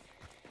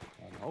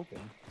 I'm hoping.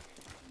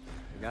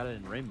 I got it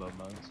in rainbow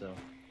mode, so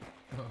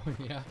Oh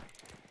yeah.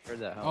 heard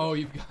that helps. Oh,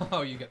 you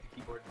got the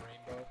keyboard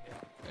in rainbow.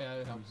 Yeah,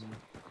 it helps.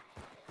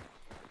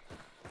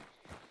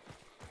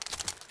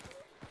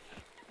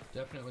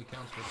 Definitely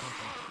counts for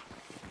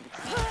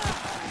something.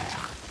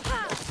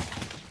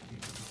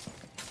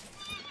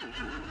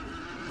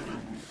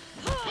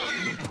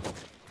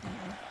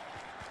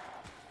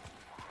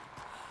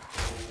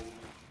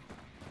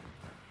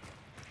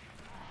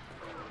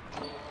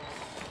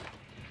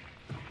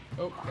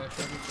 Oh, cash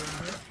register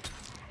in here.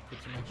 Get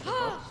some extra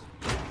bucks.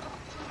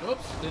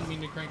 Whoops, didn't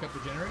mean to crank up the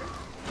generator.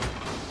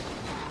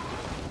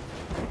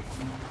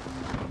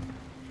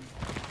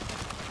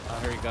 I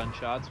heard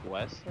gunshots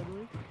west, I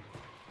believe.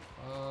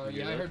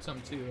 Yeah, I heard some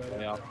too.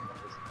 Way off.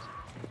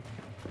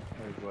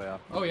 Way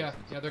off. Oh yeah,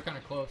 yeah, they're kind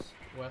of close,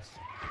 west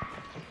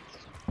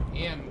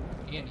and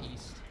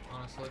east.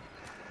 Honestly,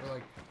 they're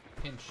like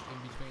pinched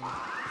in between.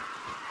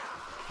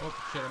 Oh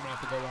shit, I'm gonna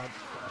have to go loud.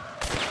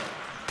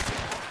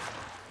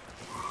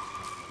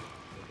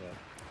 Okay.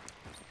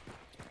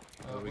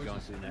 Where are we going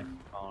to next?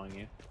 Following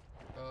you.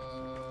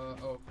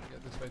 Oh yeah,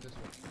 this way.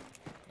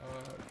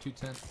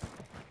 210.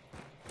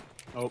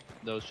 Oh,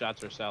 those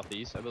shots are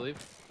southeast, I believe,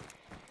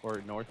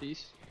 or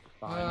northeast.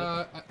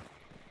 Behind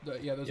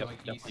it. Yeah, those Yep, are like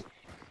east. definitely.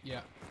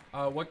 Yeah.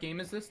 What game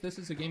is this? This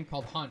is a game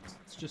called Hunt.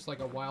 It's just like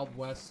a Wild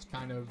West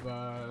kind of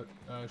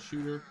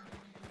shooter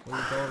where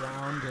you go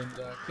around and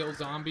kill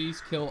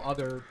zombies, kill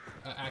other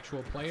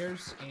actual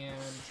players, and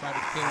try to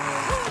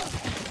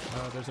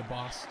kill. There's a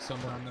boss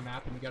somewhere on the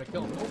map, and you gotta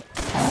kill him.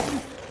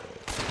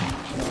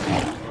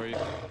 Or you.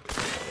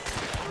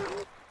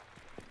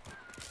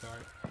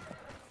 Sorry.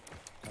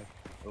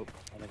 Oh,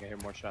 I think I hear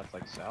more shots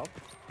like south.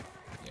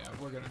 Yeah,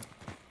 eventually we're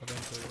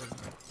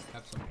gonna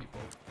have some people.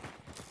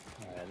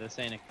 Alright, this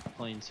ain't a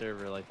clean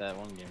server like that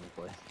one game we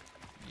played.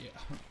 Yeah.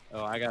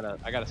 Oh, I got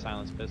a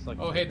silenced pistol.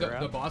 Oh hey,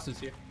 the boss is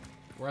here.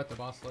 We're at the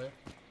boss layer.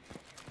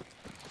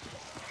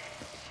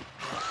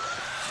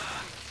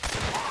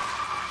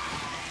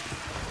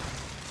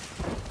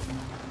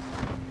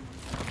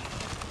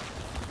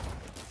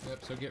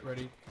 Yep, so get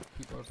ready.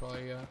 People are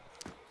probably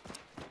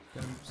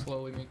gonna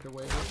slowly make their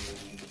way over.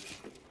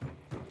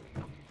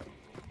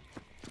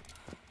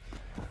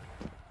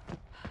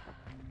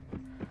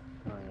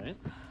 Alright.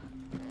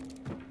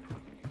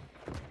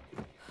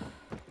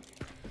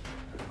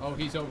 Oh,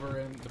 he's over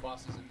in the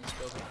boss is in this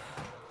building.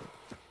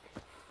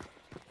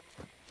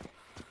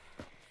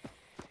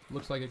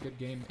 Looks like a good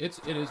game. It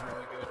is really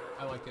good.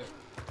 I like it.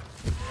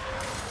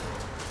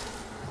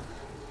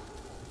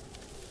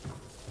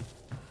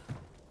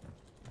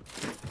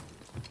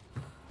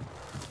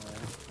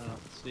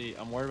 Let's see.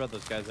 I'm worried about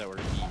those guys that were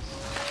east.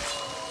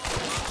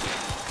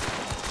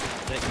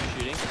 Is that you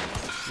shooting?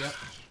 Yep.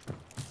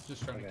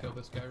 Just trying to kill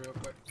this guy real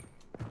quick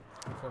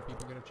before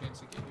people get a chance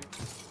to get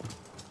here.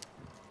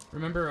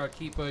 Remember,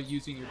 keep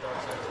using your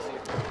dark side to see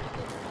if there are people.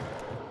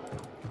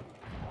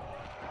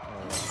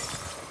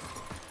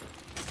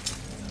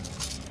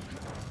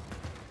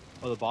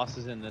 Oh, the boss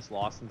is in this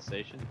Lawson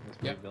station? This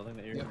big Yep. building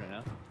that you're Yep. in right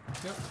now?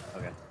 Yep.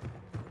 Okay.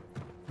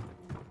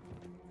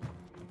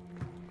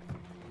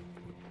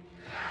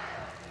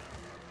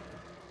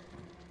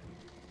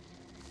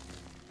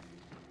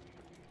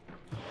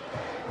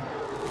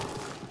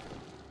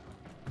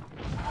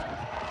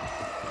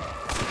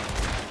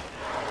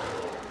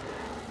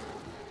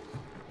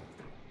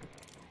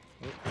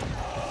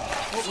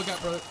 Oh, we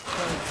got brother.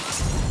 Sorry.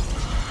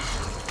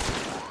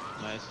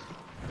 Nice.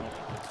 Oh,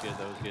 that's good.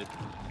 That was good.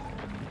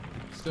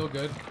 Still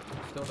good.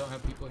 Still don't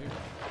have people here.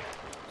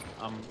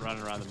 I'm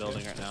running around the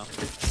building right now.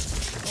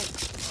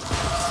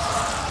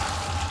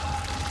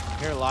 I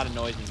hear a lot of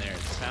noise in there.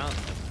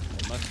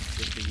 It must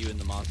just be you and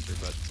the monster,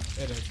 but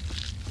It is.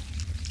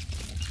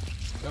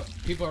 Yep.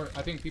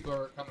 I think people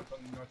are coming from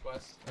the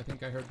northwest. I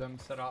think I heard them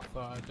set off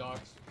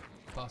dogs,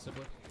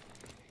 possibly.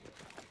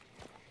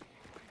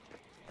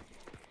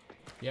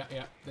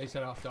 Yeah, they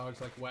set off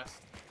dogs like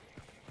west.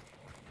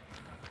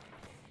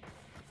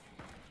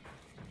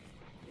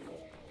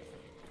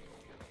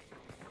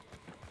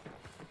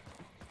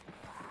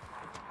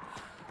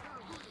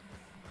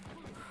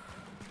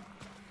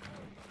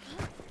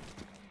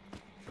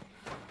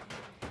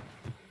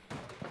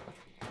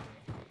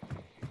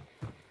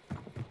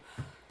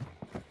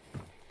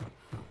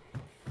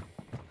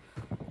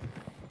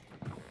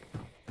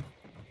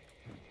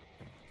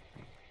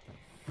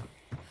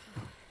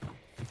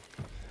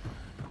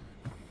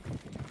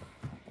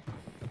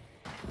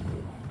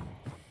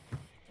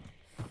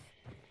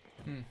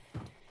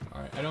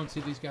 Alright, I don't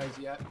see these guys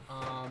yet.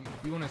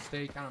 If you want to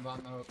stay kind of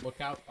on the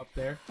lookout up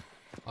there,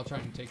 I'll try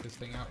and take this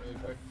thing out really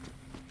quick.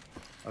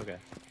 okay.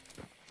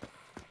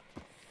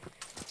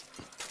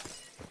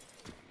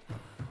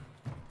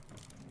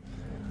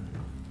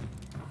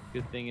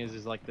 Good thing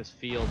is like this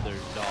field,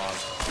 there's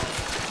dogs.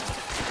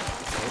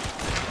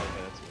 Oh,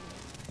 okay, that's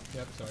good.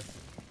 Yep, sorry.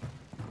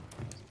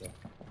 Let's go.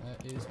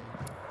 That is me.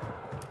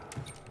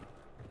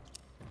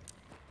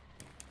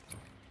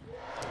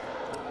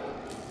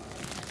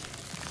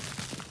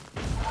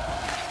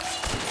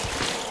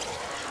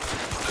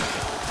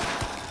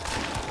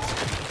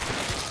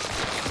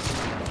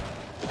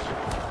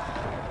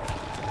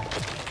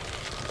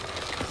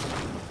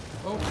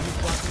 Oh, he's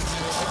blocking my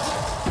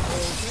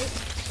exit. Okay.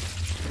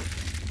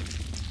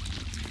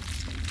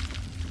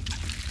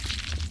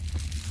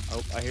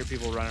 Oh, I hear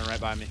people running right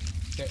by me.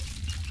 Okay.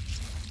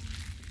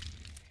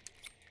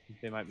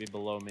 They might be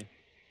below me.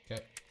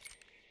 Okay.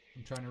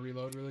 I'm trying to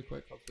reload really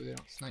quick. Hopefully they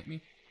don't snipe me.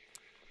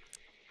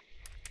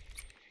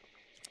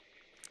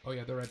 Oh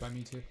yeah, they're right by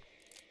me too.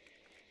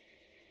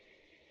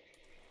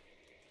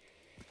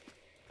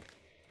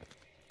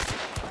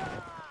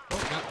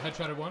 Oh, got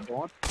headshotted one. Go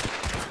on.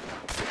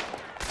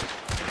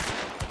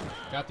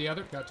 Got the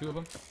other. Got 2 of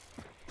them.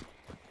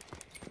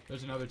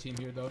 There's another team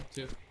here though,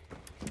 too.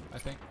 I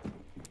think.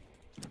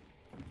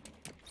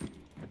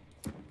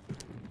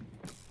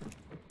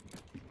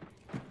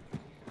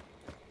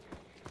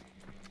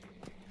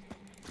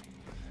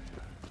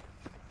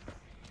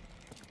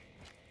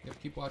 Yep,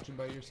 keep watching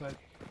by your side.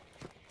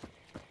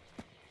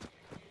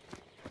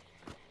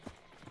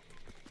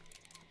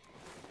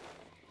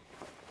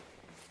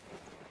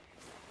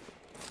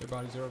 Their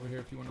bodies are over here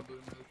if you want to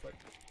loot them really quick.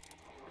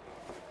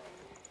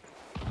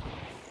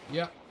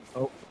 Yep.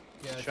 Oh,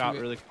 Yeah, shot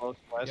really close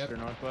west Yep. or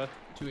northwest.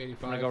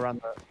 285. I'm gonna go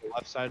around the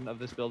left side of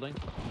this building.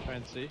 Try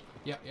and see.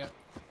 Yeah, yeah.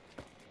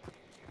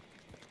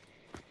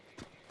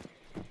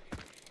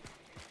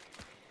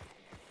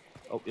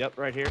 Oh, yep,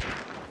 right here.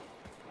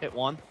 Hit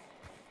one.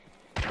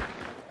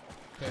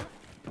 Okay.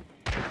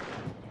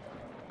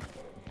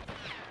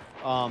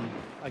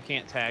 I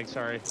can't tag.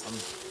 Sorry.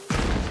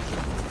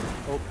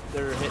 Oh,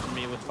 they're hitting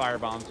me with fire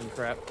bombs and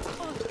crap.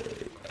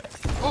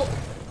 Oh!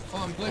 Oh,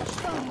 I'm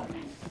glitched.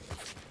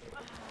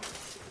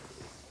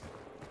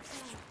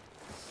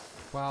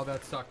 Wow,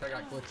 that sucked. I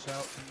got glitched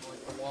out from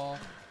like the wall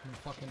and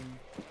fucking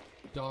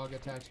dog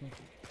attacked me.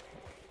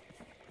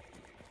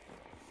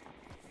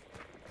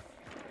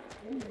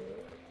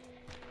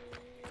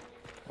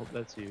 Oh,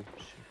 that's you.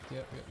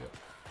 Yep, yep, yep.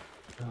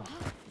 Oh.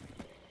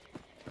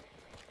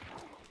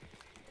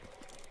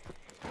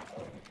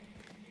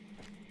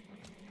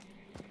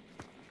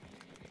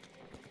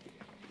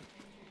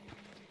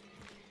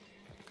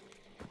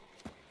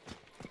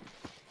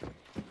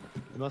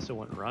 They must have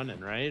went running,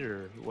 right?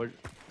 Or what?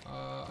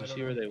 I You don't see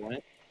know. where they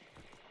went?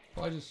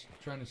 Probably just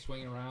trying to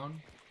swing around,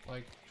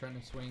 like trying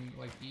to swing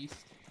like east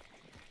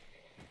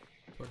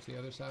towards the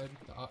other side,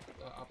 the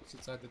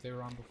opposite side that they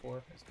were on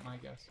before. Is my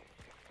guess.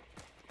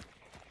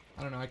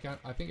 I don't know.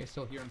 I think I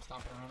still hear them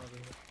stomping around over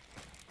here.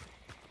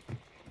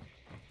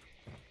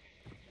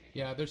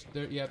 Yeah,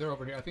 they're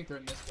over here. I think they're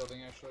in this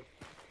building actually.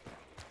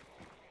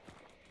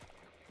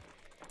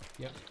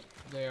 Yep,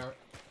 they are.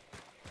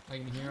 I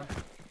can hear them.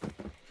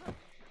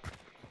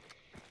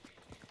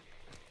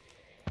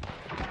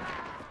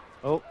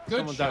 Oh, Good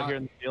someone's shot. out here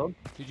in the field.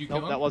 Did you kill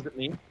Nope, him? that wasn't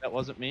me. That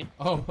wasn't me.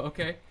 Oh,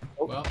 okay.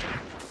 Oh. Well,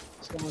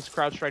 Someone's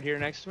crouched right here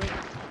next to me.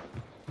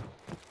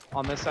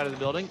 On this side of the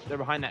building. They're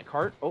behind that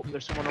cart. Oh,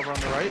 there's someone over on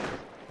the right.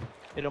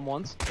 Hit him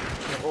once.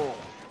 Oh.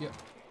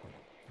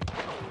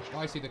 oh,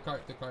 I see the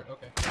cart. The cart.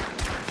 Okay.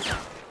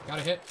 Got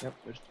a hit. Yep,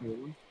 there's 2 of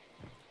them.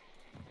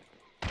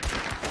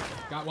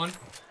 Got one.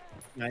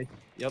 Nice.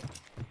 Yep.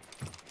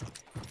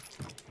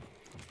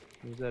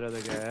 Where's that other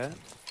guy at?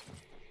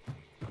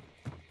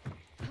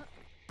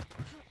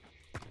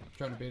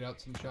 Trying to bait out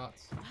some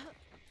shots.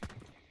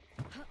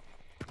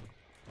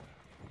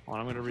 Oh,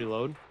 I'm gonna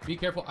reload. Be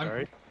careful.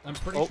 Sorry. I'm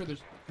pretty Oh, sure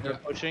there's. They're Yeah.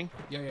 pushing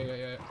Yeah. in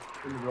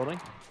the building.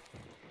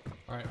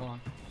 All right, hold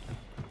on.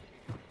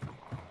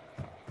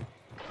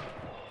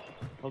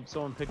 Oh,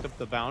 someone picked up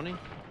the bounty.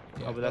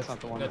 Yeah, Oh, but that's not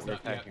the one that's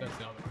that they're not, yeah, attacking. that's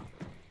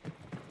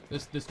the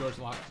other. This door's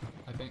locked,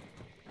 I think.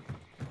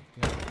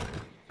 Yeah.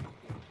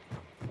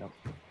 Yep.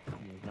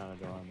 There's not a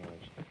door on the other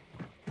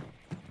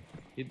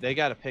side. They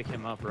gotta pick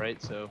him up,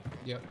 right? So.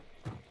 Yep.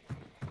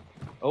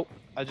 Oh,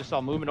 I just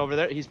saw movement over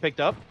there. He's picked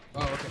up.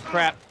 Oh, okay.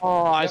 Crap.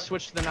 Oh, I Yep.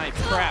 switched the knife.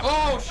 Crap.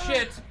 Oh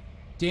shit!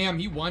 Damn,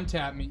 he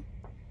one-tapped me.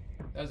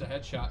 That was a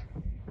headshot.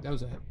 That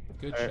was a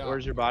good All right, shot.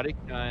 where's your body?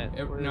 Can I,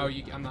 No,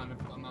 I'm not in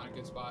a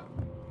good spot.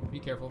 Be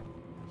careful.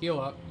 Heal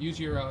up. Use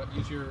your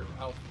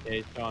health. Yeah,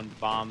 he's throwing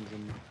bombs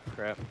and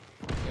crap.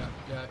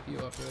 Yeah,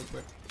 heal up really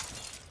quick.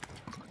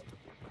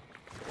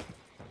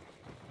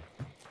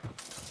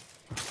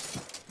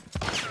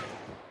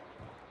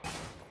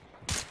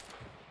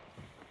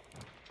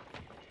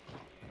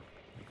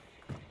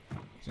 I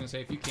was gonna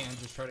say, if you can,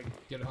 just try to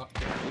get up,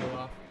 get a heal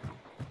off.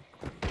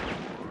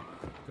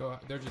 Go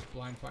out. They're just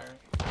blind firing.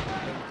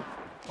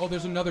 Oh,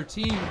 there's another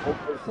team.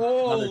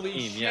 Holy another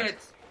team, shit.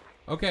 yes.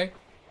 Okay.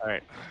 All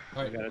right.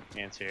 All I right. got a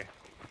chance here.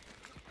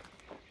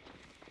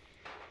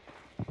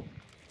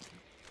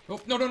 Oh,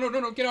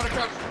 no. Get out of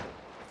crouch.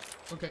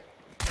 Okay.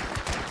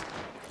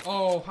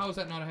 Oh, how is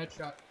that not a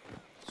headshot?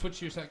 Switch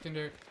to your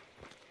secondary.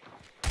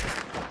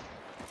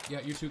 Yeah,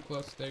 you're too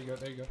close. There you go.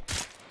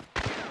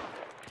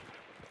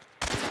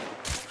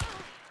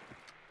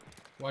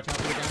 Watch out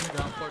for the guy on the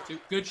ground floor, too.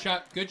 Good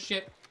shot. Good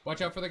shit.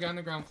 Watch out for the guy on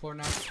the ground floor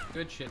now.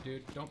 Good shit,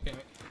 dude. Don't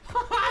panic.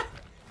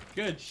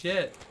 Good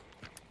shit.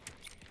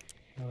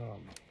 Oh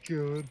my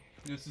god.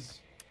 This is...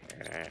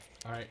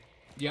 Alright.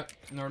 Yep.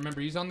 Now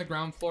remember, he's on the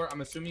ground floor. I'm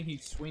assuming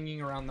he's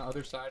swinging around the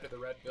other side of the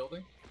red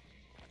building.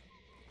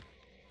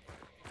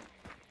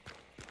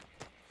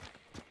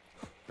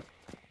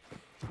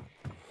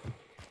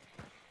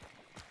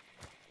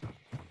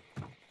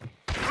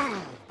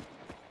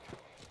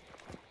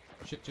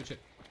 Shit.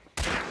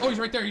 Oh, he's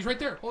right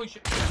there. Holy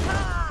shit.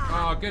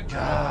 Oh, good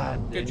try.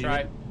 Good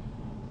try.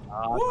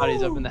 I thought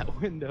he's up in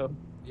that window.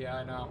 Yeah,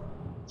 I know.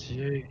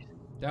 Jeez.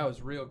 That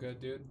was real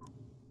good, dude.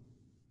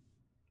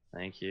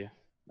 Thank you.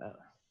 That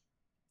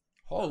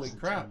Holy was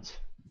crap. intense.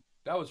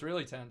 That was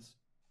really tense.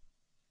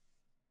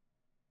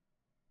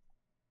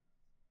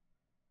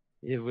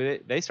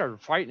 They started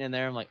fighting in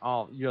there. I'm like,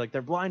 oh, you're like,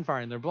 they're blind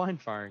firing. They're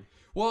blind firing.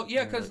 Well,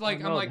 yeah, And they're because like,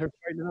 like oh, I'm no, like, they're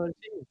fighting another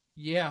team.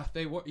 yeah,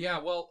 they were. Yeah,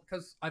 well,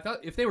 because I thought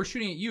if they were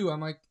shooting at you,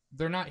 I'm like,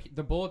 they're not.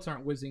 The bullets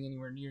aren't whizzing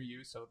anywhere near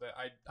you, so that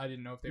I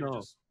didn't know if they were No.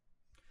 just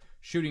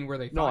shooting where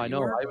they No, thought I you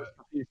know. were. I was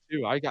confused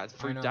too. I got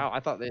freaked know. out. I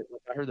thought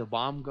I heard the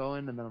bomb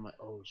going, and then I'm like,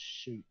 oh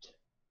shoot.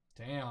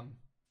 Damn.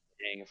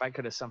 Dang, if I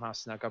could have somehow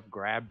snuck up,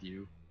 grabbed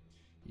you,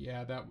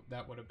 Yeah, that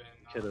would have been.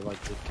 could have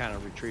like just kind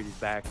of retreated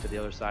back to the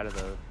other side of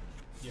the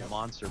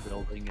monster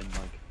building and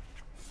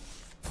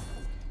like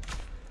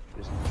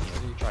just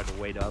tried to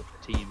wait up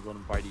the teams, let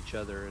them fight each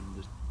other, and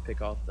just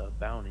pick off the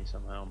bounty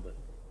somehow. But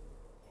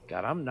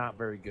God, I'm not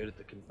very good at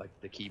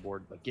the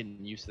keyboard, like getting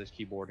used to this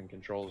keyboard and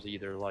controls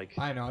either. Like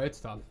I know it's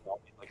tough.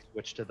 Like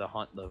switch to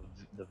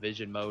the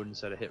vision mode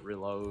instead of hit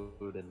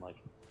reload and like.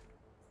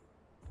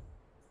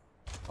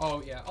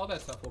 Oh yeah, all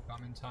that stuff will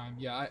come in time.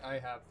 Yeah, I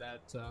have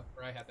that,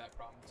 or I had that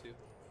problem too.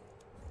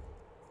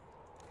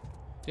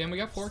 Damn, we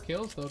got 4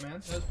 kills though,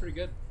 man. That was pretty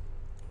good.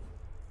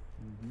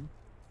 Mhm.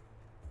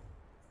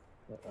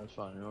 That's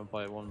fine. You want to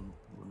play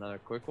another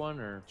quick one,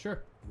 or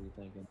Sure. what are you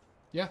thinking?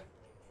 Yeah.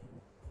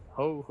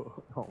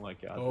 Oh my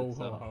God. Oh that's,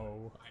 ho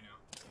ho. I know.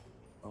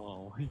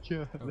 Oh my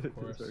God. Of that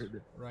course. just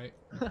hurt. Right.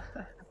 Yeah.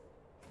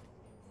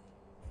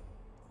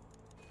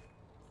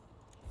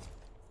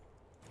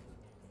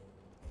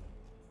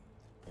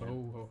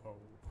 Ho ho ho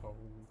ho.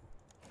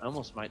 I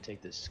almost might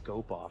take this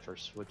scope off or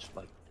switch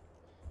like.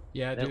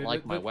 Yeah, I didn't dude.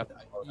 like my weapon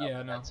loadout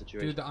Yeah, in no. that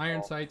situation Dude, the at iron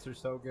all. sights are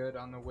so good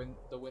on the wind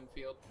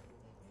field.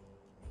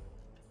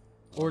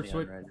 Or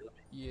switch.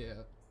 Yeah.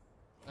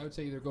 I would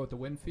say either go with the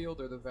Winfield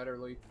or the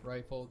Vetterli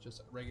rifle,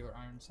 just regular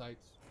iron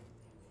sights.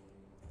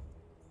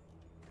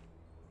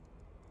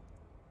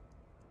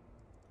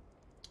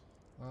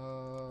 What am I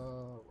gonna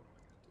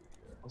do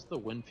here? What's the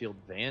Winfield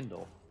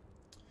Vandal?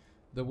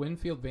 The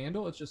Winfield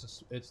Vandal,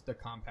 it's the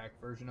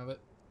compact version of it,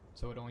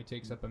 so it only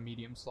takes up a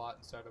medium slot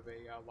instead of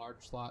a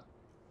large slot.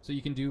 So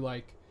you can do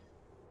like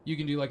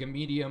a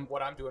medium.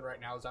 What I'm doing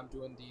right now is I'm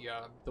doing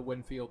the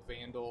Winfield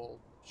Vandal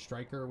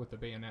striker with the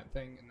bayonet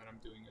thing, and then I'm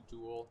doing a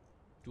dual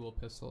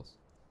pistols.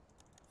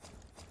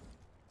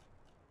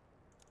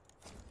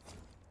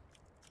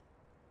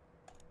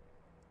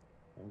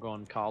 I'm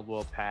going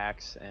Caldwell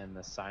Pax and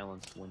the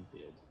Silenced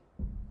Winfield.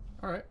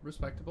 All right,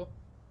 respectable.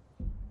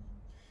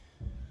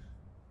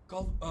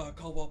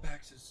 Caldwell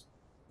Pax is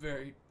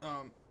very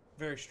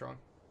strong.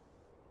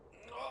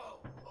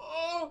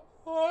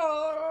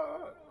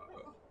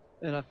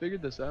 And I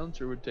figured the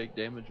silencer would take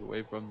damage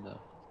away from the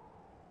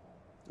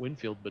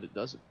Winfield, but it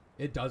doesn't.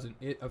 It doesn't.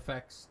 It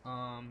affects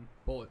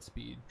bullet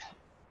speed.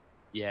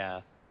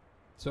 Yeah.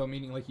 So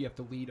meaning like you have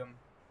to lead them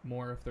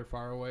more if they're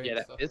far away. Yeah, and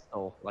that stuff.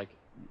 pistol, like,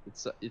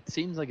 it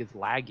seems like it's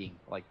lagging.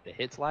 Like the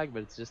hits lag,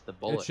 but it's just the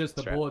bullet. It's just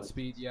the strap bullet lag.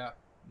 speed. Yeah.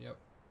 Yep.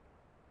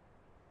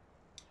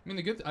 I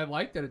mean, I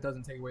like that it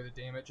doesn't take away the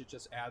damage. It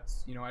just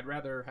adds. You know, I'd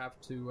rather have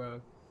to,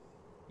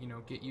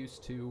 get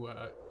used to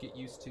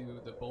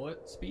the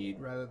bullet speed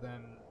rather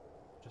than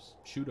just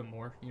shoot them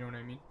more. You know what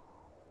I mean?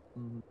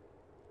 Mm-hmm.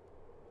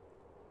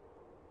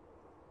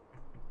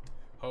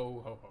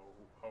 Ho ho ho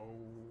ho.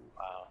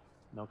 Wow.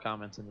 No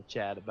comments in the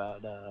chat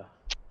about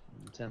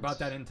intense. About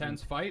that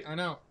intense fight? I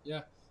know.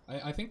 Yeah.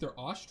 I think they're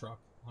awestruck,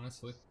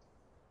 honestly.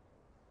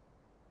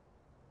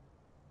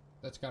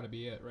 That's got to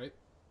be it, right?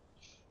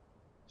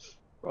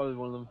 Probably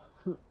one of them.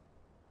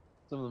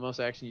 Some of the most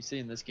action you see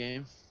in this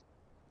game.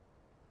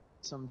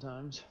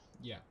 Sometimes.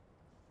 Yeah.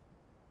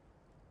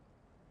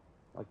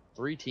 Like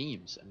 3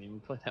 teams. I mean, we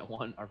played that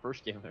one. Our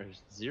first game,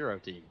 there's 0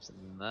 teams, and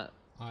then that.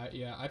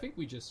 Yeah, I think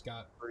we just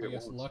got, I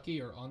guess, ones.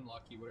 lucky or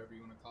unlucky, whatever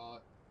you want to call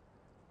it.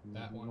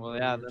 That one. Well, where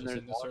yeah. we were Then just there's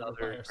in the one server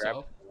by other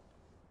ourselves.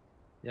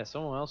 Yeah,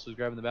 someone else was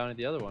grabbing the bounty at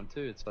the other one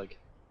too. It's like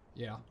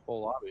Yeah.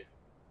 full lobby.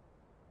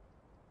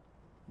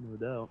 No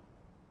doubt.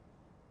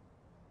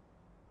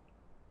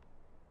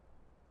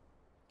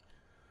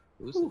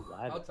 This is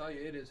live. I'll tell you,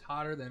 it is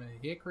hotter than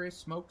a hickory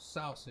smoked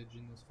sausage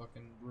in this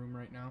fucking room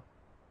right now.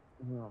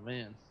 Oh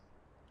man.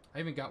 I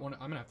even got one.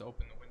 I'm gonna have to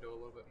open the window a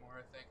little bit more.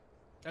 I think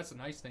that's the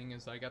nice thing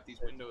is I got these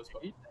windows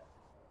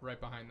right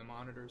behind the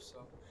monitors,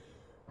 so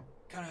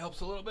kind of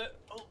helps a little bit.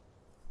 Oh,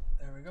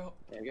 there we go.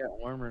 Yeah, it got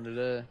warmer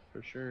today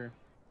for sure.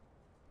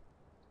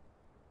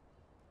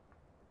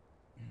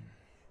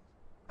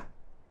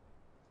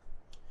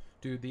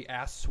 Dude, the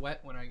ass sweat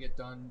when I get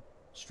done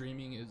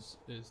streaming is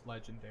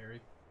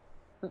legendary.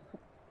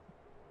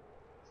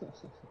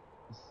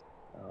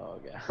 Oh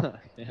god,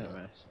 I can't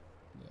imagine.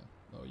 Yeah.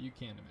 Oh, you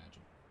can't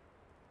imagine.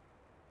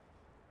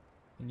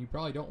 And you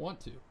probably don't want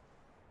to.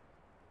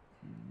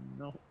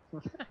 No.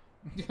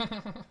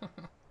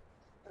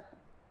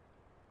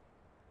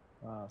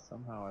 Wow,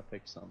 somehow I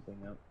picked something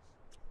up.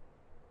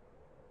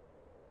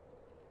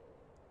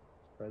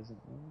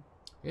 Presently.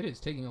 It is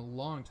taking a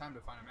long time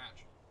to find a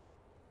match.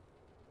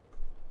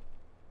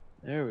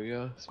 There we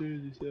go. As soon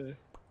as you say.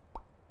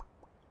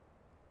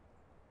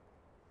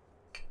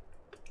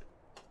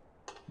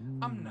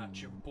 I'm not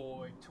your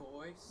boy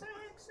toy,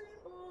 sexy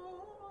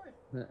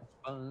boy.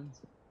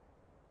 Buns.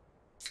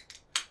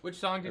 Which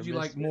song did Or you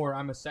like Mr. more?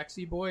 I'm a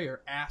Sexy Boy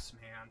or Ass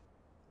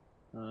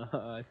Man?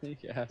 I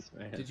think Ass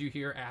Man. Did you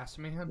hear Ass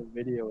The Man?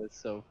 video is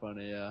so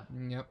funny, yeah.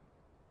 Yep.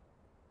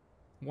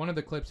 One of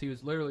the clips, he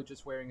was literally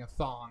just wearing a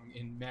thong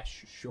in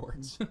mesh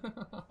shorts.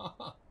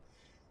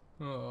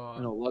 Oh,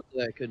 You know,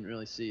 luckily I couldn't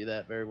really see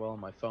that very well on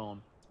my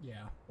phone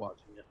yeah.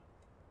 watching it.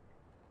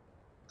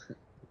 The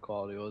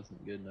quality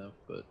wasn't good enough,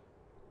 but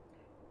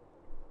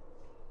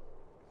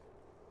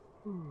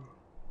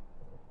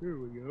here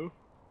we go.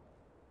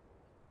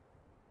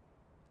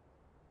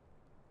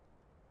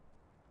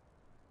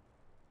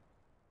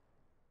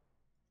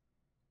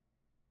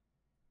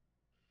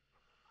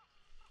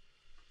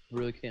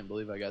 Really can't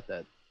believe I got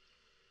that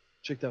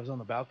chick that was on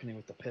the balcony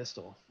with the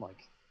pistol.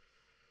 Like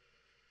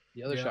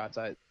the other Yeah. shots,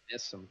 I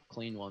missed some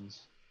clean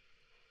ones.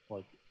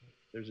 Like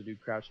there's a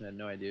dude crouching, I had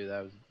no idea that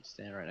I was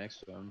standing right next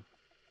to him.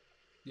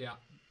 Yeah.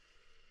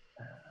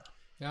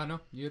 Yeah,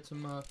 no, you had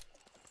some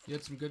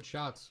good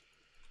shots.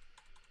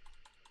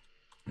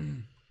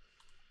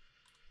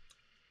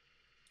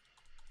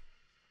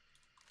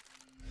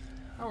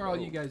 How are all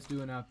you guys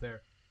doing out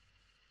there?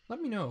 Let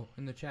me know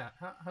in the chat.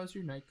 How's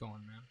your night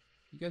going, man?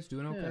 You guys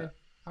doing okay? Yeah.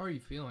 How are you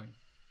feeling?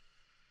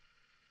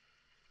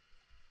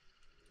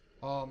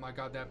 Oh my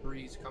god, that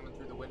breeze coming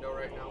through the window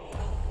right now.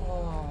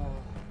 Oh,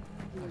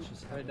 that's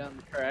just Right heaven. down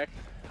the track.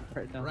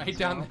 Right down. Right the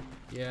down. swamp.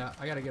 Yeah,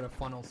 I gotta get a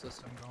funnel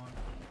system going,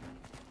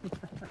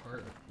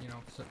 or you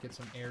know, get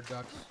some air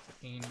ducts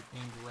aimed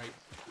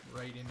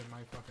right into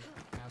my fucking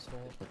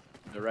asshole.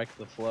 Direct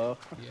the flow.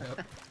 Yep.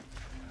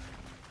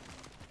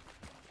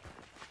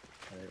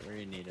 Right where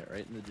you need it,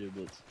 right in the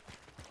giblets.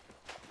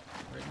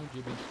 Right in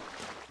the jibby.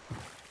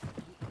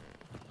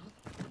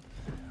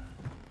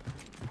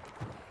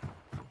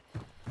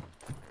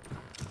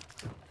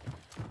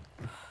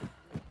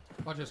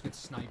 Watch us get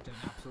sniped and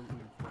absolutely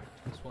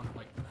wrecked. This one,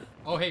 like,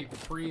 oh hey,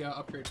 free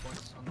upgrade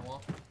points on the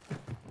wall.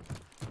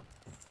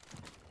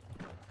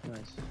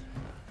 Nice.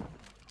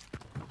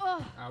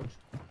 Ouch.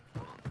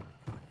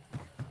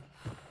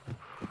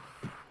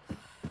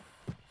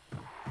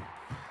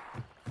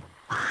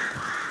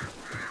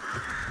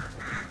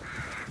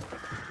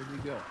 Where'd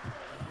you go?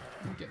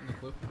 I'm getting the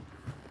clue.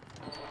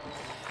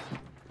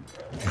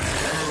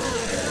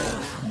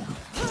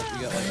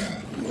 You got like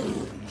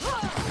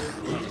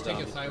Did you just take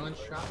a silence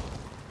shot?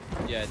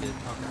 yeah, I did.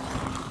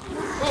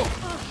 Oh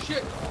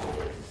shit!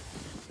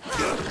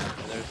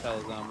 There's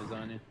hella zombies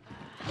on you.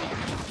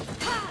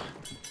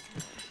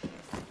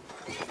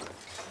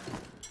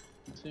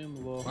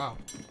 Consumable. Wow.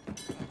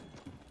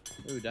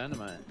 Ooh,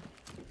 dynamite.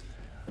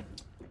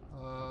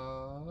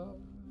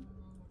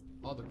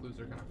 All the clues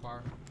are kind of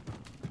far.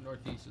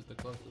 Northeast is the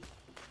closest.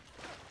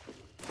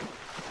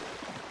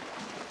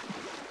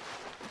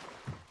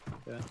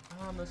 Yeah.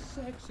 I'm a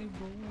sexy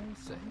boy,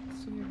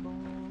 sexy boy.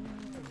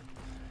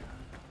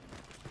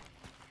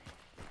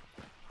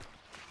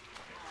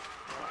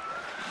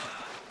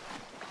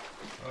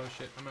 Oh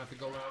shit, I'm gonna have to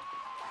go loud.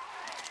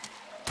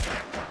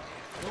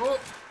 Oh,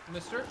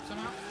 mister,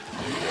 somehow.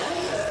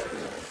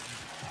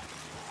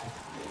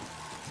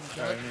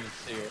 Sorry, I didn't even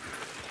see her.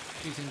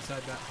 She's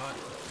inside that hut. I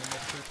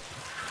missed her.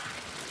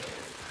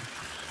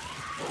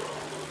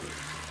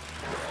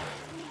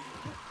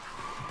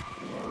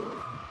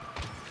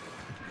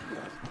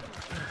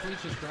 Can I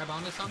please just grab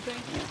onto something?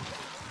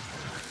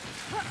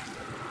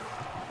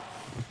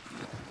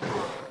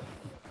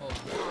 Hold on.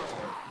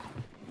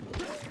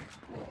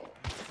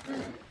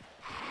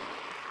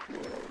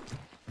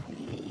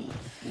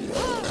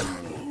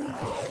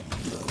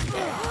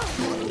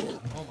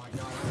 Oh my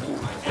god, I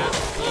need my ass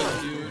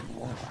beat, dude.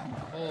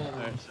 Holy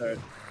Alright, sorry.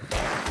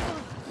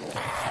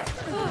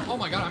 Oh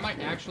my god, I might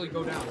actually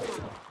go down.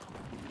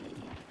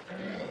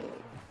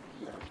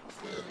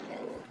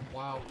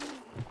 Wow,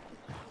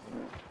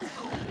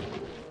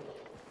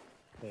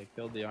 Okay,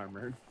 killed the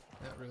armored.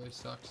 that really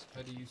sucks. I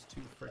had to use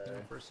 2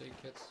 freaking first aid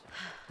kits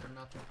for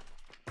nothing.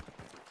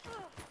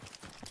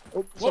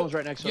 Oh, someone's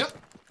right next to us.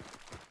 Yep.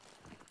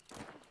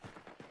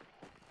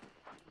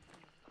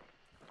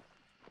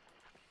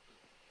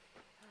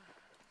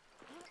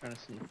 Trying to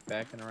sneak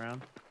back and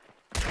around.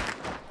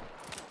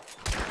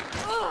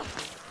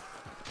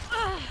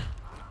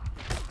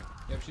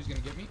 Yep, she's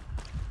gonna get me.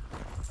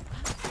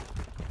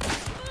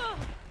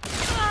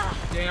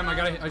 Damn,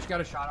 I just got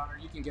a shot on her.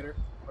 You can get her.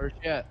 Where's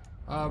she at?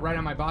 Right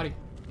on my body.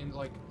 In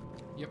like,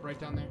 yep, right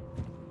down there.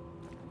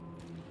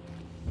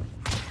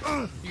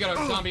 You got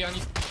a zombie on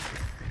you.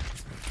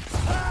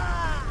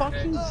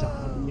 Fucking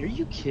zombie, are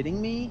you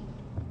kidding me?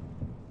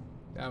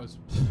 That was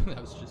that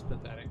was just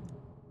pathetic.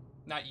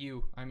 Not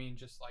you. I mean,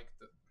 just like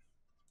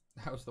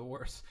that was the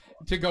worst.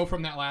 To go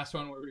from that last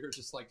one where we were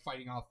just like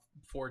fighting off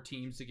 4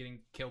 teams to getting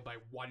killed by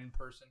 1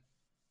 person.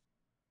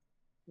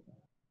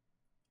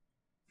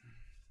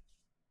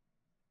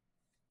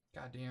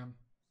 God damn.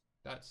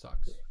 That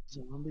sucks.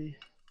 Zombie.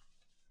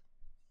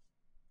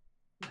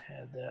 I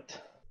had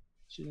that.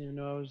 She didn't even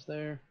know I was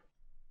there.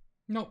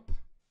 Nope.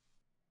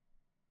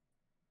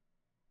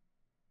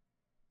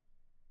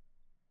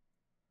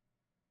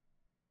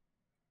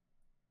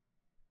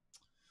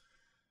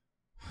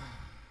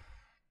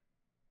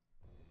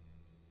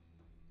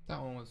 That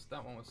one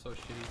was so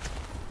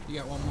shitty. You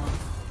got one more?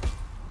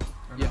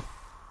 Or Yeah.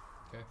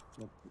 no? Okay.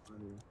 Nope.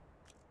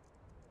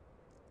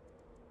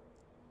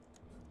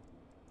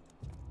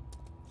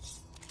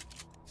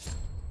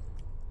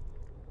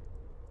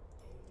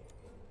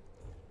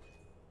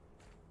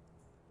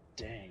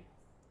 Dang.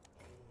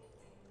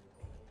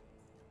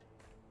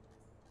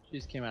 She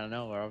just came out of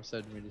nowhere. All of a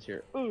sudden, we just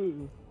hear,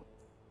 ooh.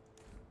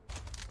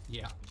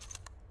 Yeah.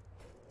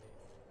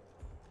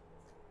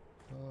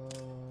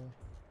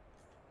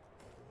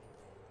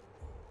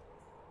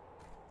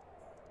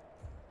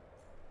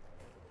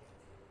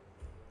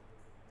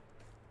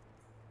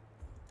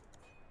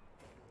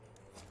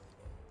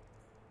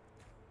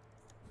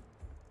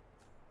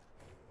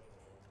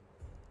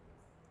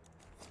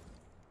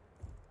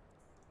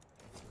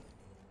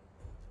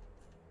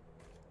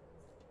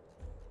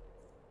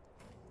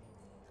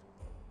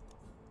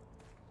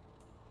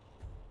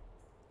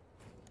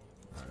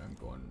 Alright, I'm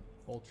going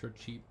ultra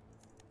cheap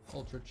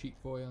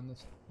boy on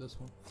this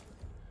one.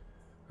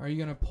 Are you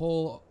gonna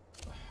pull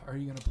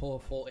a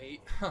full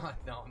 8? No,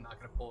 I'm not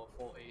gonna pull a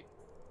full 8.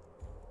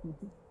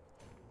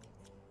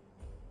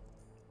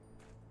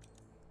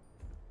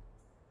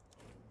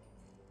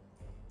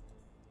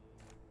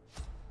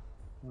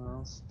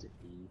 Oh, Steve.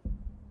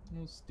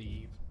 Oh,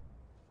 Steve.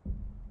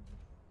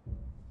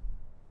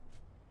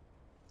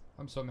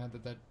 I'm so mad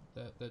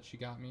that she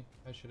got me.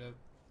 I should have.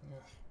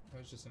 I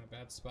was just in a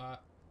bad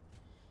spot.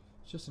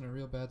 Just in a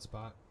real bad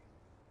spot.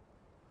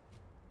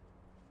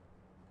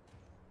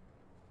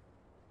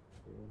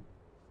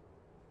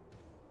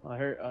 Well, I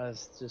heard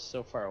us just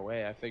so far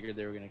away. I figured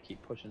they were gonna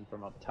keep pushing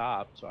from up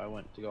top, so I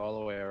went to go all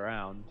the way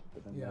around.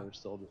 But then Yeah. they were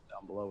still just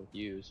down below with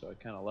you, so I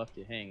kind of left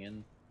you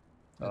hanging.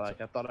 That's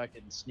I thought I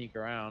could sneak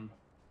around.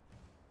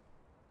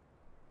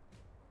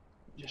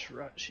 She just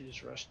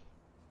rushed.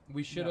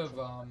 We should Yeah, have,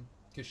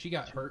 cause she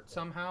got hurt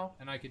somehow,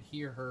 and I could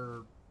hear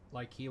her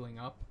like healing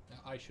up.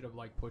 I should have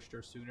like pushed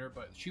her sooner,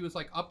 but she was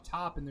like up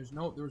top, and there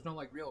was no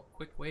like real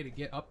quick way to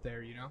get up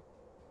there, you know?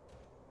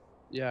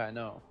 Yeah, I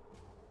know.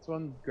 That's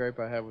one gripe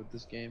I have with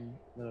this game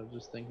that I was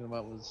just thinking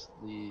about was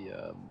the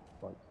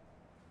like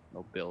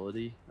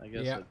mobility. I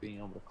guess Yeah. like being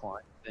able to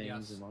climb things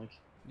Yes. and like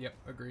Yep,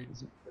 agreed.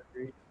 isn't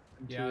very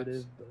Yeah,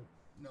 intuitive, but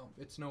No,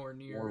 it's nowhere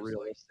near more as like,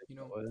 realistic. you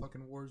know, that way.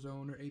 fucking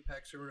Warzone or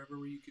Apex or whatever,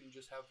 where you can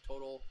just have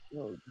total.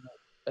 No,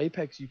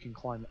 Apex, you can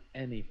climb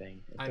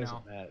anything. It I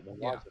doesn't know. matter. The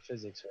Yeah. laws of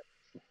physics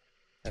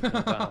have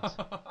no bounds.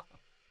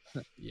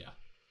 Yeah.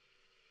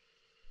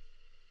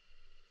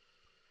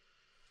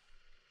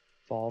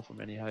 Fall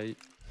from any height.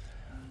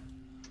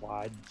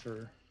 Slide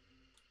for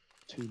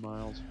 2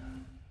 miles.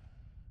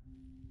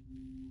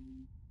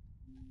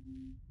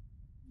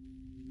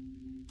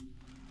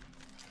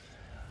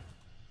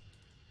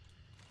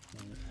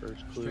 And the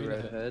first clue Straight right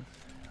ahead. ahead.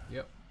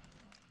 Yep.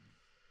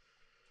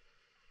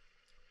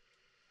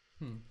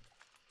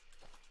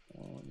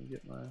 Oh, let me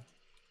get my.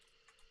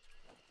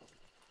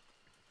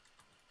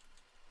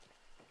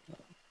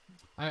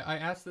 I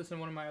asked this in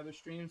one of my other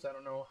streams. I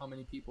don't know how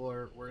many people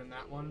were in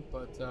that one,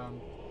 but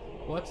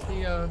what's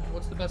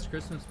the best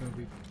Christmas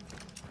movie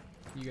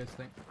you guys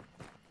think?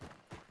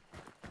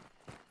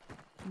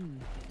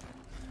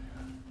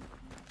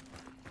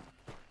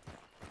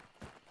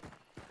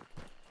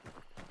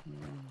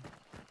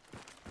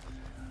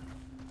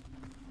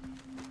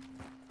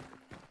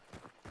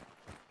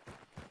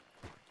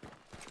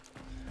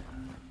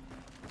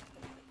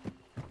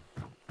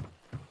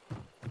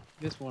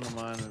 I guess one of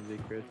mine would be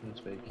Christmas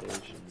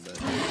Vacation,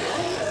 but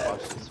I've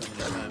watched it so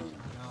many times.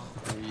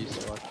 No. We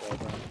used to watch it all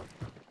the time.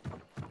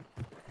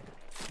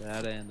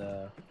 That and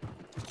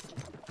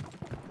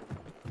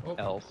Oh,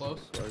 Elf. close.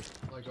 of course.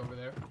 Like over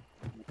there.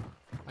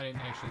 I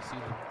didn't actually see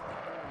them.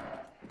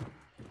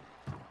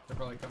 They're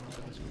probably coming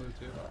for this clue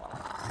too.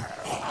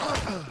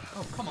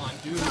 Oh, come on,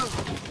 dude.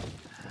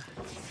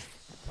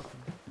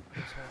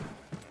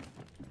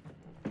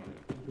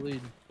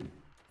 Bleed.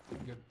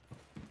 Good.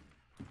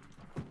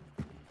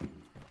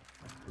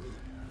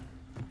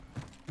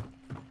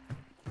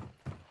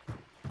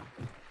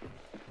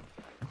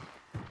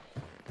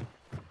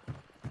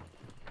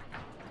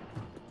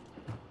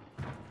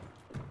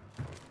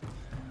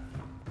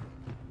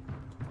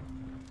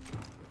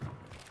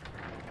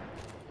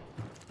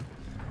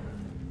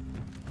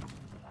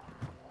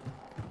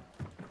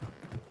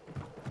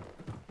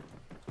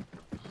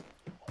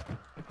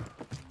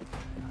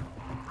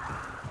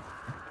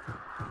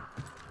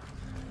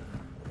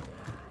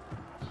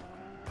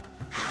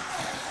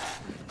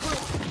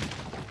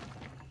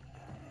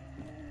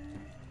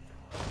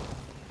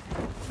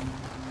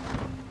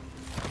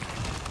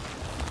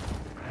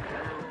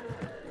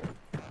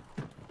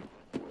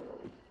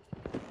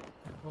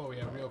 Oh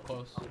yeah, real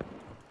close.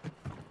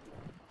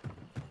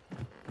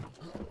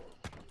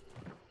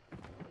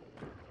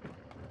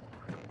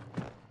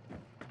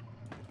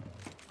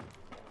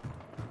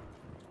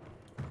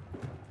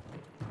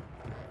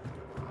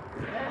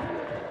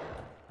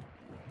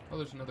 Oh,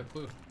 there's another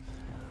clue.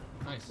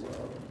 Nice.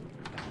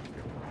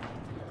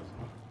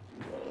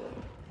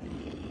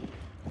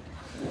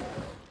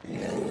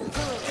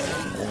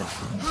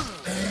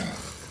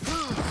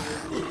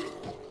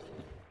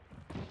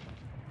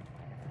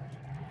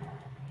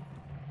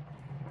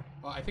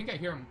 I think I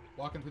hear him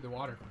walking through the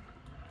water.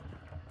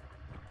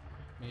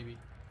 Maybe.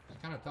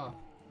 It's kind of tough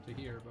to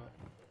hear, but...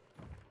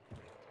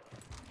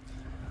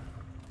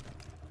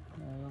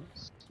 I don't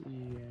see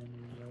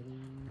anybody.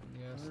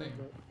 Yeah, same.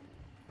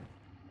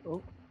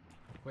 Oh.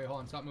 Wait, hold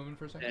on. Stop moving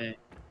for a second. Hey.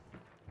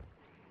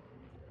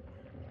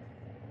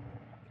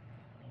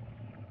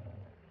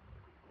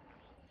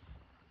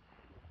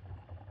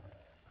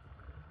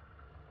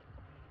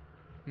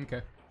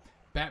 Okay.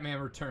 Batman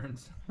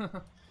Returns.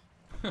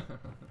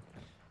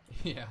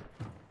 Yeah,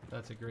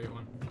 that's a great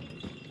one.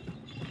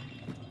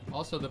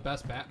 Also the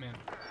best Batman,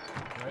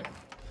 right?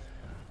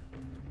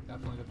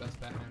 Definitely the best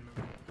Batman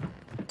movie.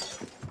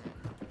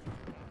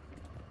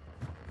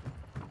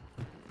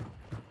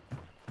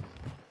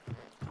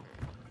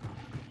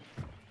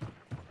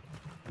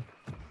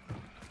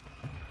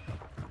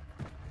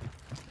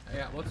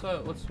 Yeah,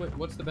 let's switch.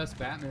 What's the best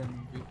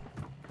Batman movie?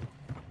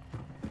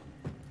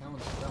 That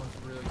one's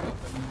really tough.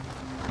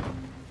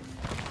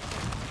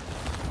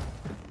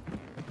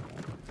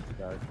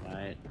 Dark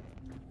Knight.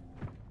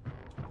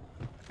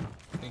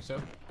 Think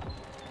so?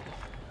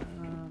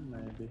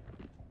 Maybe.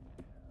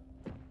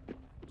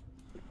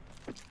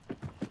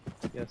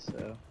 Guess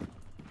so.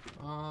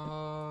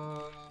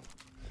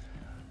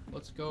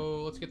 Let's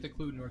go. Let's get the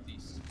clue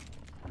northeast.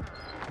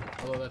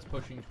 Although that's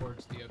pushing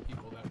towards the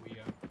people that we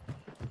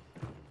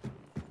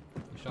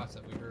the shots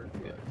that we heard.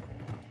 Yeah.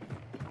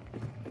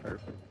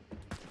 Perfect.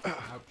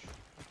 Ouch.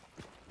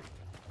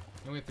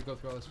 And we have to go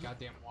through all this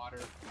goddamn water.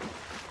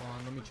 Hold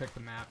on, let me check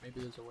the map.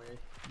 Maybe there's a way.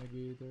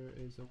 Maybe there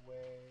is a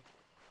way.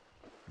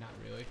 Not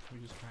really. We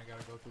just kind of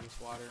gotta go through this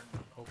water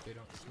and hope they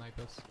don't snipe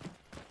us.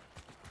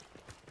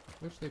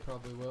 Which they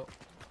probably will.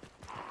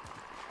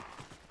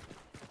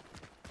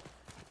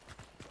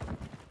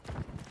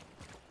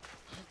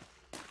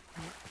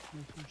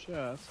 Make some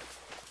shots.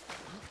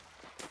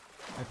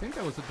 I think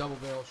that was a double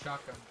barrel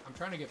shotgun. I'm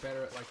trying to get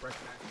better at like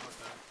recognizing what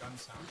the gun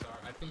sounds are.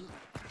 I think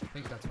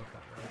that's what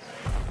that was.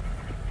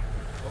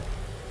 Oh,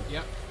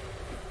 yep.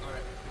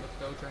 Alright, let's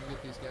go try and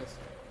get these guys.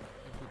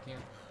 If we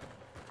can.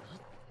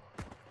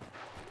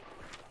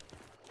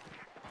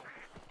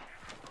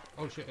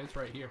 Oh shit, it's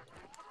right here.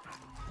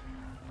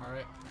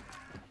 Alright.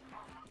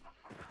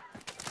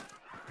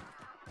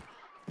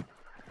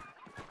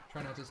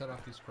 Try not to set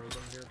off these crows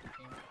over here if we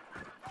can.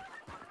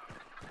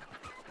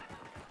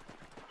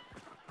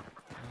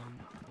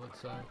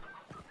 Let's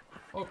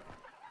oh!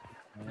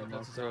 No,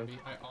 that's a zombie.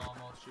 I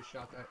almost just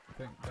shot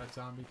that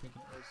zombie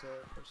thinking it was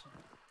a person.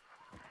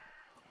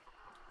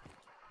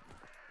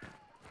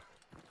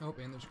 Oh,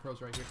 and there's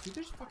crows right here. Dude,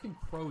 there's fucking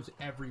crows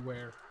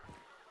everywhere.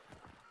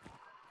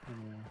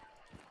 And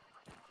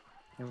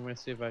I'm gonna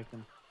see if I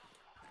can.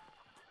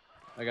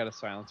 I got a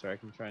silencer. I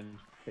can try and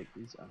take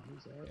these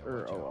zombies out. Yeah, or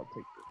watch out. I'll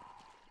take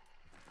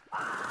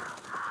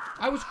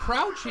I was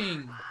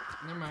crouching!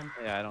 Never mind.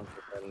 Yeah, I don't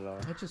get that at all.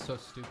 That's just so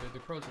stupid. The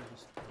crows are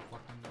just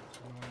fucking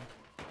annoying.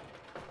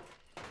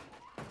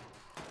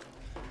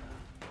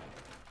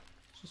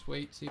 Let's just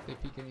wait, see if they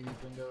peek any of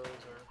these windows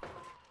or...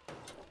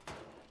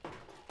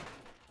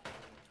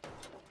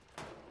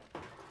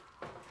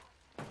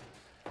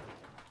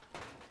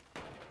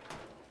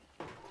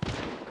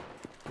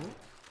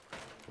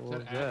 What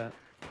was that?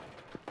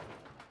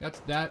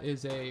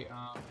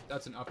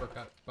 That's an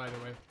uppercut, by the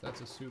way.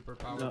 That's a super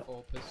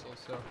powerful pistol,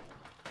 so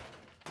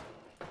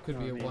could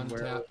be a one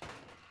tap.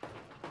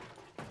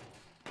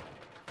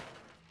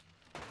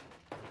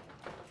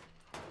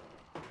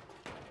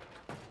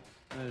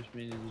 I just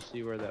needed to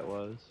see where that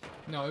was.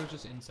 No, it was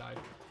just inside.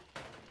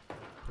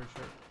 For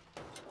sure.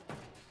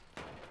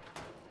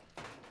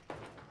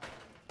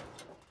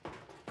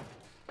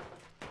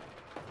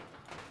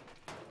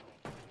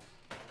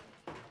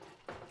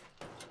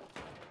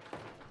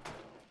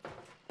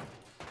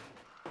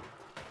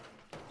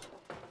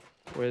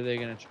 Where are they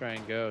gonna try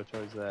and go?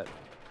 Towards that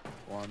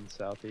one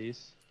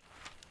southeast?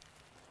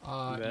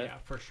 Yeah,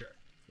 for sure.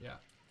 Yeah.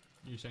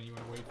 You're saying you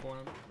want to wait for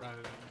him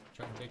rather than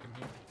try and take him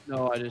here?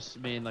 No, I just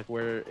mean like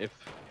where, if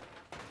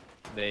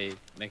they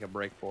make a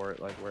break for it,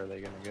 like where are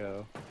they gonna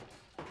go?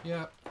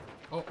 Yeah.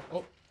 Oh.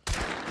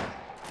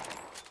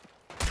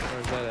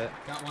 Where's that at?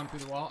 Got one through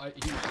the wall.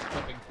 He was just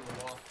flipping through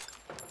the wall.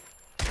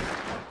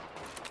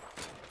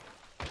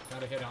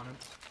 Got a hit on him.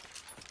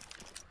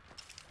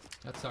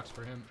 That sucks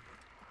for him.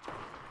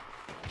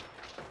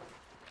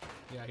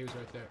 Yeah, he was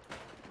right there.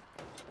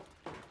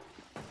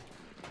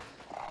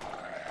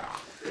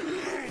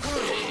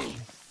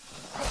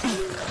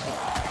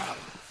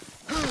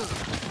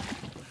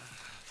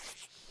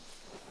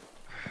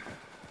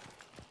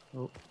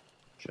 Oh,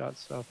 shot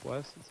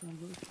southwest, it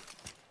sounds like.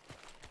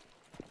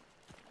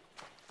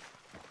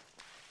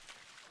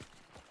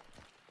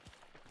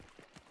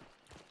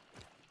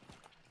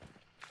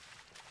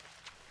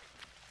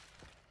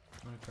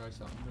 I'm gonna try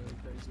something really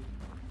crazy.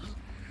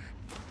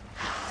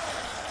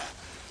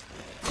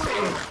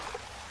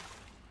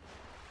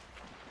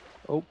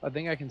 Oh, I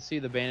think I can see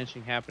the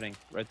banishing happening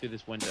right through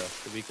this window,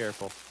 so be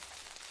careful.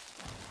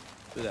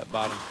 Through that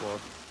bottom floor.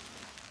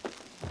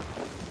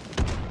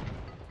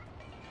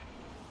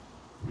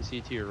 You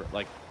see to your,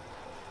 like,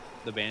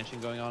 the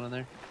banishing going on in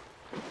there?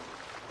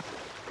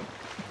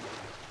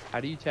 How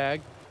do you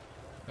tag?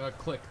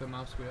 Click the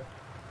mouse wheel.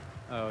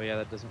 Oh yeah,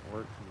 that doesn't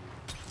work for me.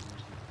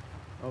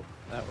 Oh,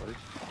 that works.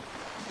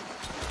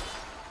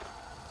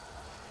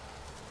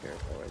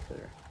 Careful right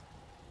there.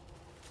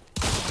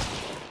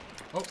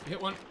 Oh,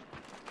 hit one.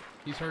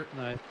 He's hurt.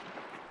 Nice.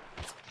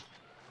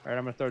 Alright,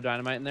 I'm gonna throw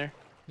dynamite in there.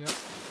 Yep,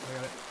 I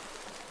got it.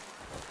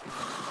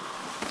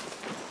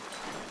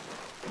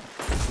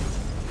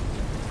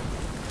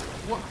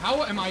 What?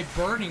 How am I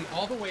burning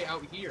all the way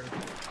out here?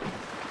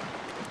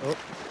 Oh.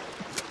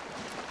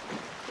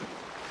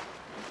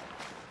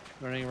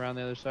 Running around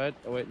the other side.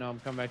 Oh wait, no, I'm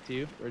coming back to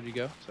you. Where'd you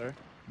go? Sorry.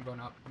 I'm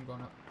going up. I'm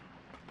going up.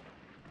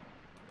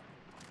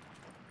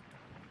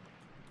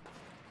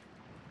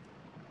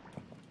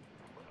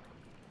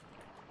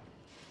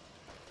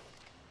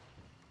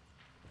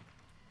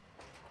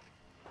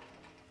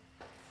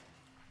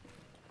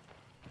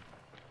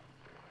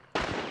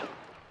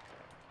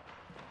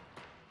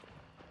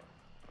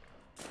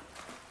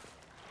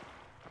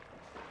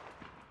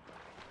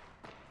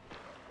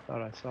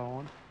 Thought I saw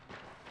one.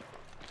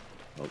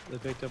 Oh, they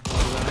picked up one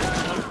of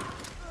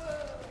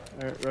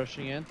them. Alright,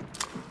 rushing in.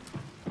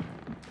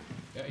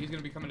 Yeah, he's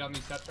gonna be coming down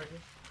these steps right here.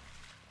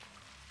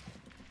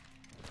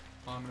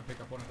 Oh, I'm gonna pick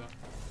up one of them.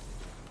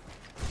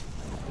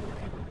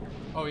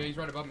 Oh yeah, he's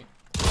right above me.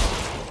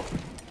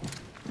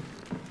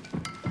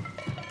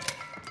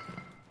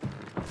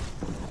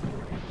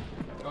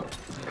 Oh,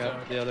 he's,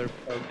 Got the other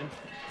token.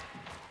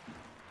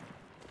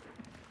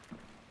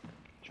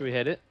 Should we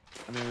hit it?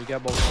 I mean, we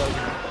got both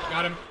tokens.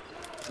 got him.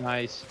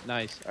 Nice,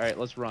 nice. Alright,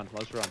 let's run.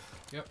 Let's run.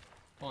 Yep.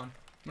 Hold on.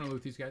 I'm gonna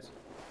loot these guys.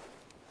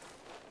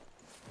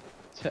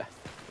 I'm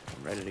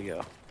ready to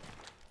go.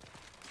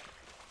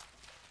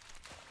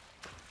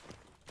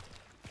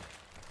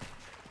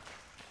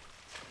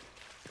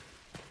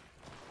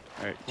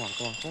 Alright, come on,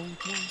 come on, come on,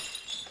 come on.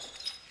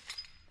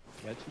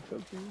 Got 2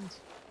 tokens.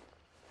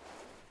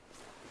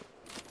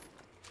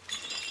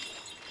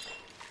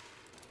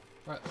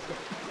 Alright, let's go.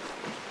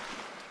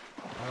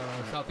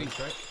 Southeast,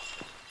 right?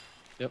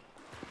 Yep.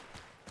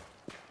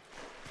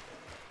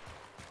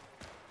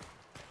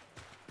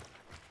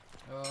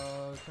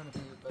 Trying to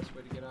think of the best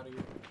way to get out of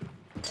here.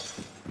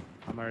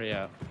 I'm already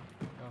out.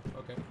 Oh,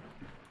 okay.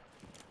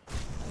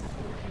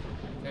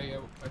 Yeah, yeah,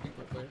 I think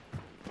we're clear.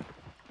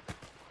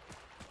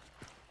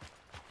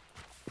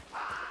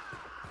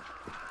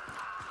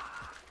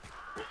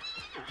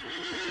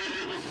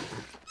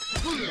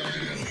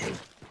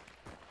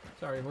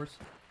 Sorry, horse.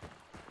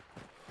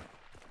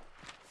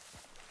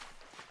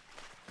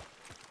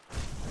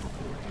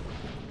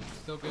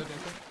 Still good, I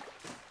think.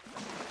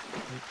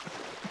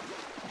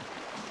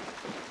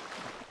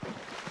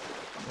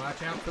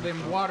 Watch out for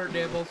them water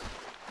devils.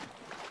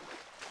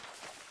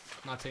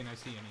 Not saying I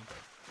see any, but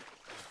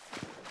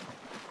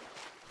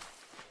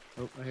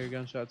Oh, I hear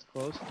gunshots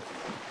close.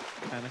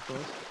 Kinda close.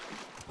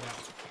 yeah.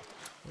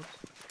 Oops.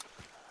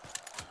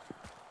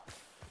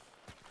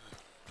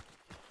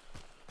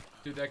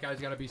 Dude, that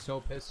guy's gotta be so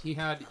pissed. He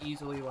had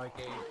easily like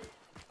a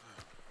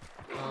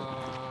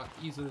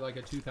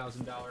 $2,000 gun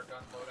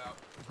loadout.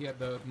 He had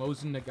the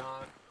Mosin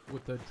Nagant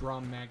with the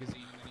drum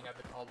magazine, and then he had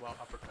the Caldwell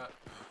uppercut.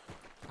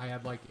 I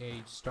had like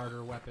a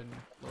starter weapon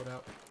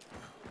loadout.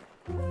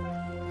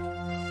 Alright.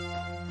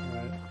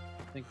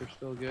 I think we're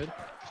still good.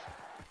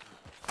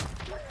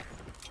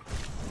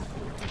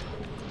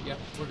 Yeah,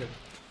 we're good.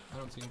 I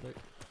don't see anybody.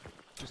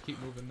 Just keep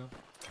moving though.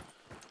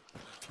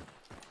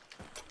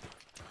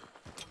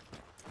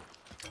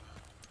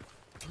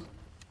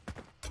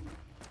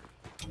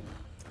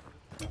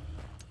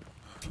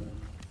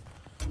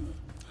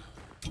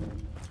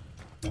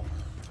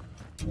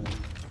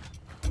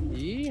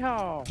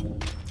 Yeehaw!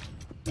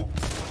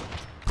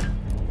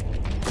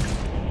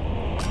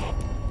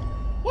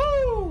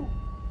 Woo!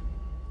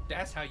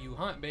 That's how you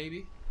hunt,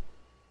 baby.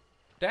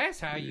 That's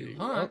how you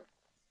hunt.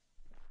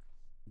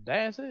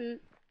 That's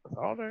it. That's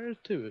all there is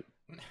to it.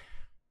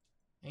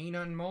 Ain't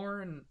nothing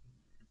more, and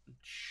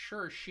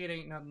sure as shit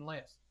ain't nothing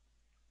less.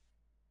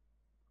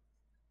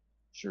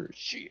 Sure as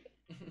shit.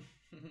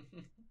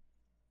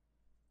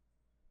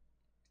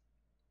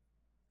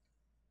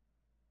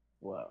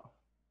 Wow.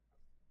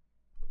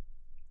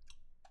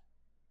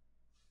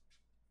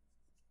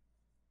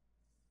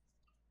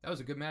 That was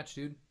a good match,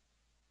 dude.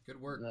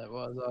 Good work. That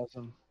was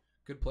awesome.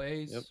 Good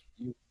plays.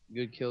 Yep.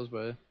 Good kills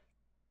by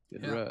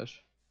good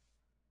rush.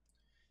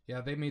 Yeah,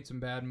 they made some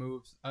bad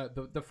moves.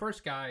 The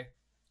first guy,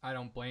 I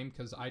don't blame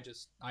because I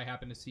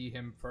happened to see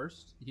him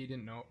first. He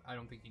didn't know. I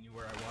don't think he knew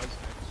where I was. I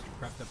just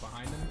crept up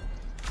behind him.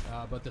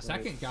 But the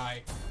second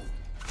guy,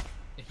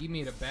 he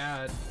made a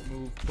bad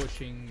move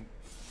pushing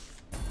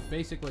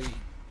basically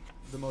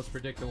the most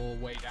predictable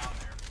way down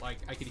there. Like,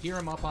 I could hear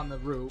him up on the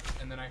roof,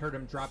 and then I heard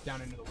him drop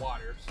down into the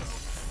water, so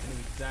I knew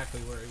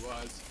exactly where he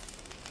was.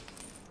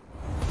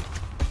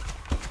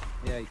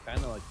 Yeah, he kind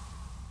of like.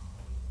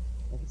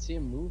 I can see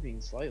him moving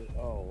slightly.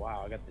 Oh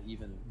wow, I got the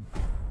even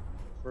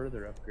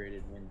further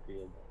upgraded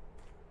Winfield.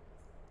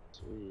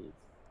 Sweet.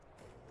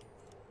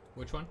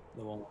 Which one?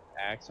 The one with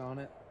axe on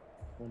it.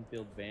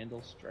 Winfield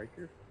Vandal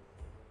Striker.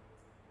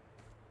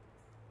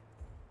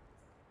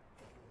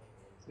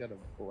 It's got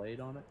a blade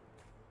on it.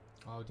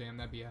 Oh damn,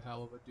 that'd be a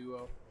hell of a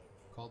duo.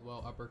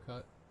 Caldwell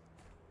uppercut.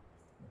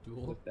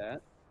 Duel. With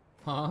that.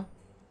 Huh?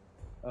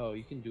 Oh,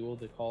 you can duel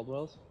the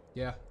Caldwells?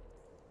 Yeah.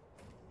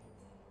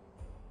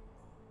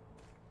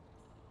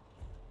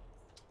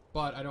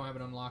 But I don't have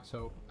it unlocked,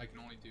 so I can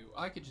only do...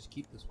 I could just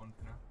keep this one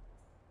for now.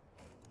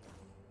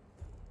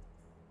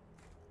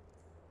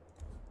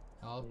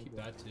 I'll keep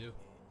that too.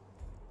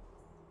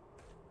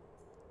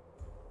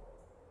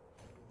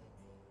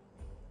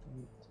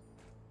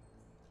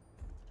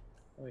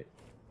 Oh, wait.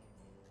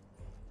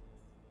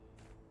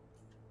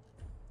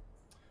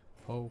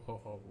 Ho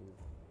ho ho.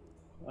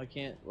 I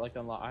can't like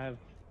unlock. I have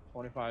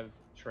 25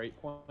 trait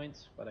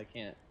points, but I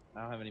don't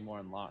have any more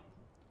unlocked.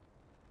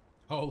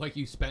 Oh, like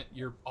you spent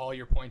all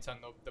your points on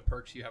the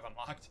perks you have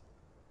unlocked?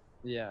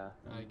 Yeah.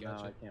 I Now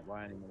gotcha. I can't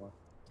buy any more.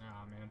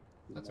 Ah, man.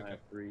 That's I okay. have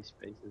 3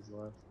 spaces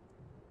left.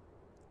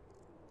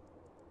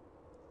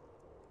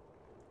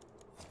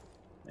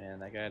 Man,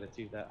 that guy had a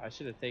 2,000. I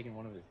should have taken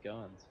one of his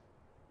guns.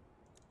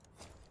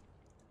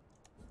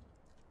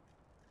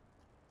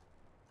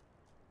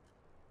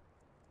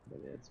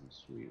 But they had some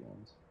sweet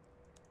ones.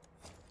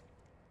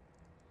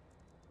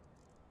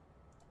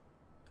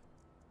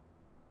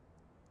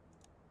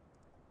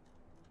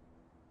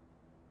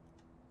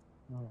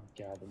 Oh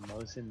my god, the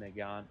Mosin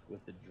Nagant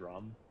with the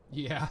drum.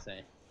 Yeah.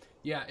 Insane.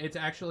 Yeah, it's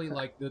actually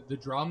like the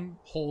drum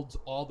holds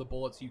all the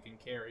bullets you can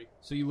carry.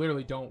 So you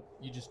literally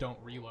just don't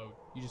reload.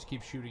 You just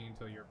keep shooting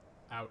until you're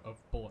out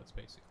of bullets,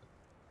 basically.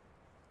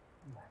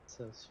 That's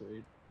so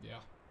sweet. Yeah.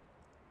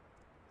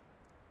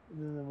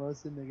 And then the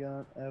Mosin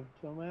Nagant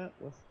Avtomat?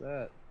 What's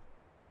that?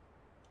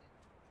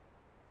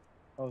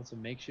 Oh, it's a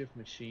makeshift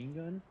machine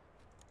gun?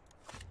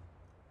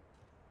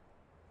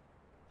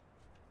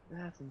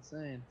 That's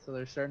insane. So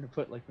they're starting to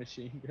put like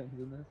machine guns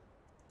in this?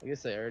 I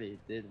guess they already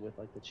did with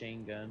like the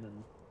chain gun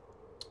and...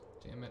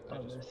 Damn it, I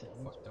Oh, just there's things.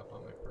 fucked up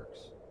on my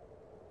perks.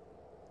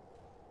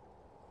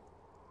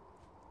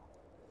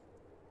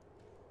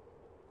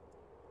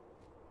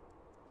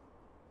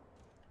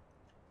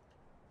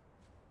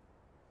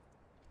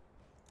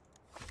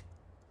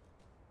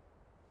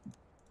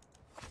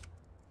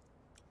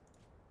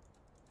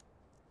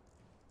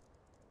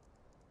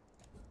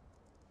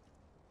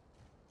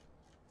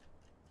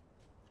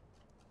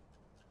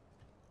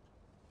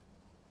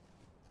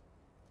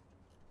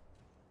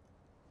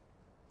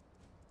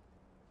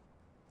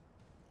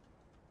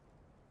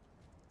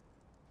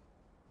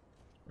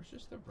 Where's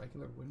just the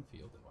regular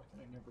Winfield, and why can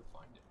I never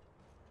find it?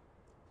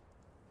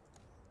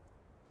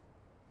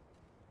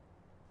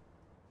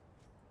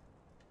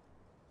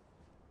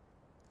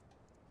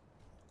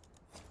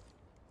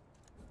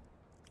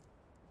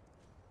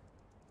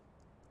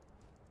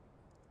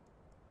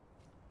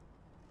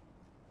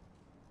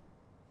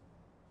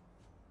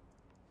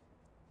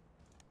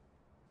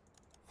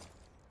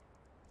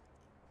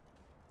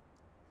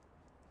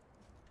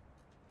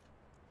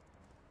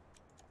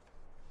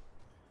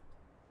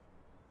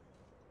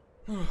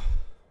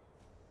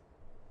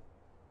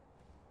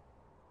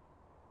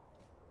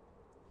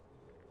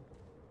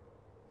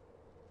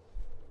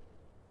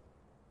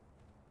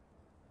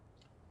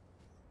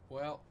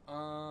 Well,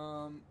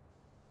 I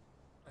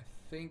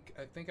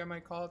think I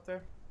might call it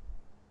there.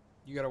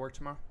 You gotta work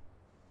tomorrow?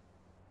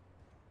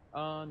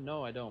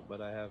 No, I don't, but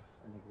I have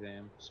an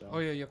exam, so... Oh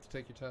yeah, you have to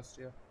take your test,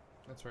 yeah.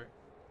 That's right.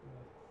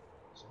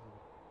 So,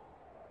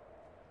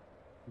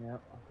 yeah,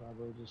 I'll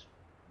probably just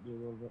do a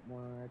little bit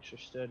more extra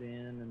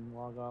studying and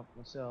log off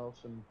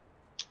myself, and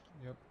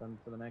Yep. then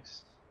for the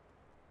rest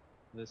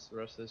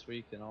of this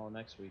week and all of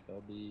next week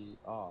I'll be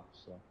off,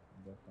 so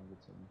I'll definitely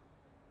get some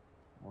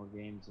more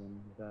games in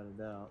without a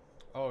doubt.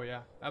 Oh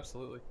yeah,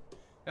 absolutely.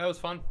 That was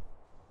fun.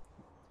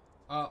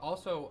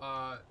 Also,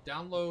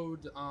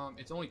 download,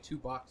 it's only $2.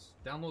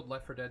 Download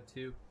Left 4 Dead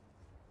 2.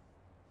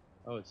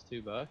 Oh, it's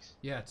 $2?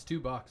 Yeah, it's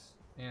 $2.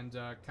 And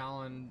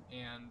Colin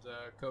and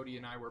Cody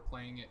and I were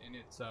playing it, and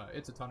it's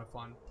a ton of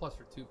fun. Plus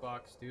for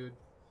 $2, dude.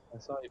 I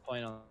saw you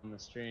playing on the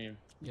stream.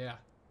 Yeah.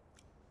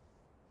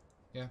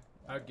 Yeah,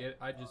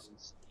 I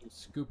just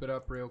scoop it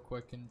up real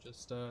quick and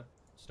just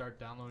start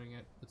downloading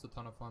it. It's a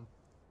ton of fun.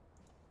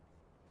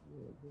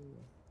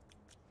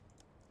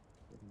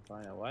 I can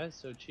find out why it's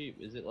so cheap.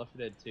 Is it Left 4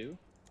 Dead 2?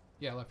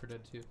 Yeah, Left 4 Dead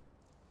 2.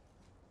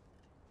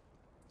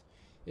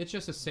 It's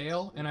just a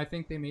sale, and I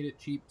think they made it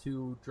cheap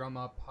to drum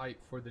up hype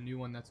for the new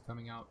one that's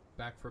coming out,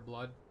 Back 4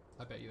 Blood.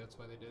 I bet you that's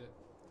why they did it.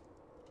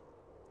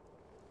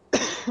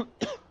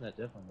 That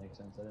definitely makes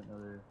sense. I didn't know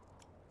they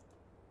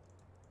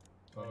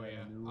Oh had a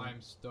yeah, new one.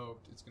 I'm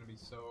stoked. It's gonna be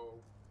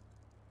so.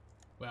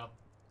 Well,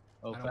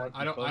 Oh,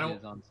 I don't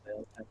Phasmophobia's on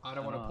sale. I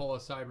don't want to 10% pull a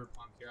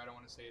cyberpunk here. I don't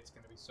want to say it's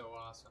gonna be so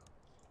awesome.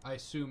 I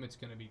assume it's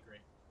gonna be great.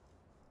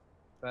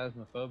 off.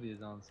 Phasmophobia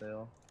is on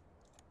sale.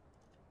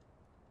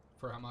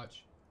 For how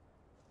much?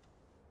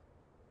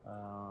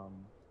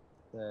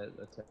 The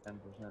 10%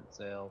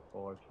 sale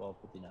for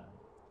 $12.59.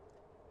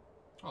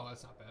 Oh,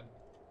 that's not bad.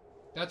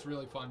 That's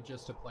really fun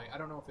just to play. I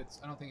don't know if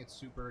I don't think it's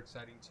super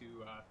exciting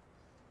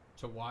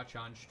to watch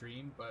on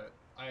stream, but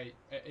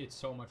it's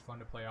so much fun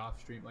to play off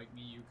stream. Like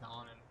me, you,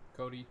 Colin, and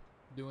Cody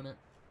doing it.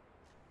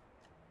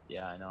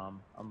 Yeah, I know.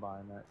 I'm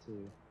buying that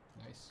too.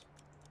 Nice.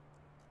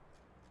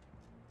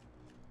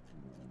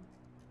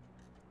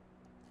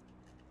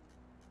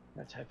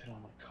 I type in all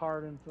my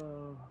card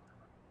info.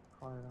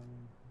 Card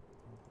on.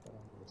 Put that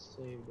onto the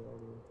saved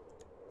order.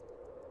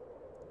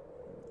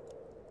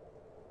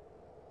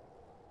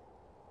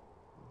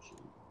 Oh,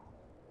 shoot.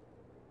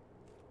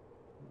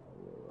 I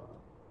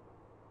will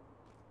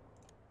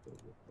go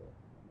get that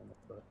in a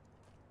minute, but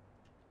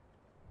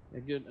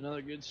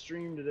another good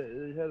stream today.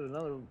 They had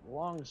another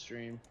long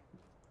stream.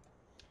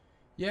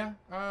 Yeah.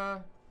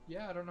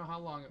 Yeah. I don't know how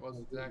long it was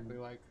exactly.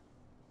 Like.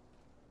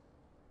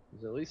 It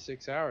was at least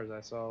 6 hours.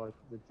 I saw like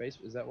the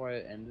Facebook. Is that why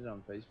it ended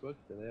on Facebook?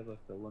 Do they have like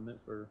the limit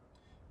for?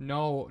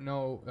 No.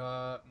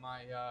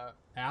 My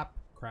app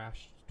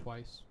crashed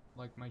twice.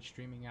 Like my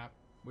streaming app,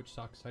 which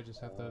sucks. I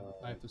just have to.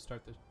 I have to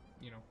start the.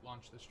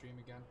 Launch the stream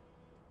again.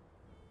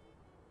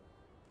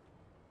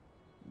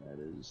 That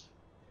is.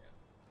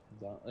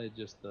 Yeah.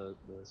 Just the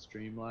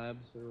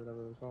Streamlabs or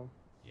whatever it's called.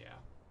 Yeah.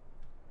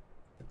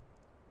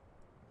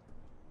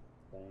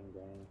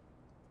 Dang.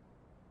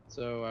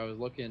 So I was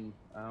looking.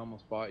 I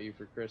almost bought you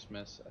for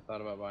Christmas. I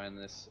thought about buying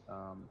this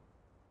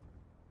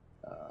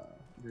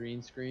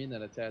green screen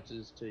that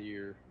attaches to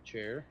your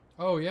chair.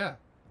 Oh yeah.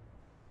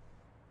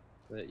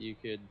 That you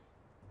could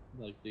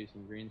like do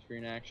some green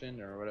screen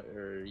action or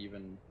whatever, or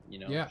even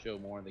Yeah. show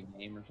more of the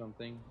game or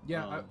something.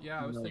 Yeah.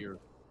 I was thinking.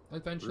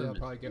 Eventually, I'll room is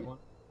probably get huge.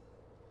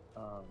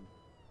 one.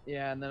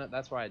 Yeah, and then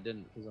that's why I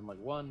didn't, because I'm like,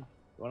 one,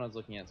 the one I was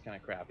looking at is kind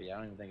of crappy. I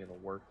don't even think it'll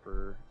work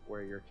for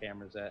where your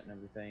camera's at and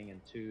everything.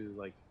 And two,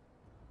 like,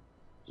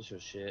 just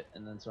shows shit.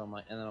 And then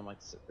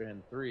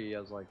and three, I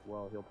was like,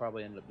 well, he'll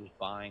probably end up just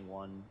buying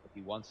one if he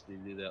wants to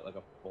do that, like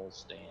a full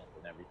stand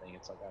and everything.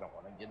 It's like, I don't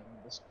want to get him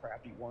this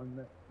crappy one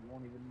that he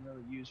won't even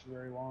really use for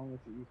very long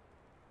if he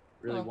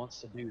really wants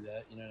to do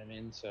that. You know what I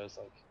mean? So it's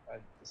like, I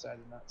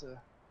decided not to.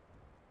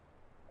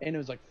 And it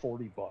was like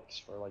 $40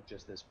 for like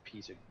just this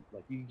piece of,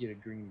 like, you could get a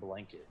green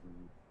blanket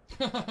and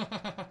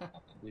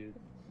dude,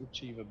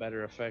 achieve a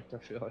better effect, I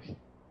feel like.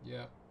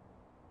 Yeah.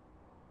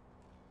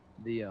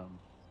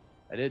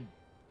 I did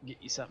get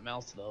you something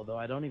else though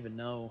I don't even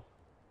know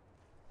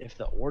if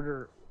the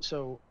order.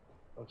 So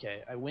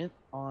okay, I went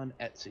on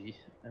Etsy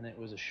and it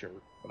was a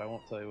shirt, but I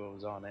won't tell you what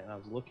was on it. And I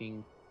was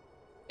looking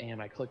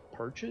and I clicked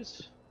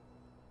purchase,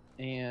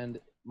 and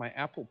my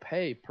Apple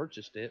Pay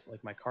purchased it,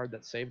 like my card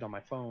that's saved on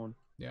my phone.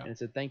 Yeah. And it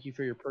said, thank you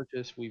for your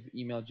purchase. We've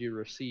emailed you a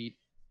receipt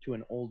to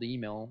an old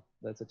email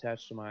that's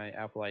attached to my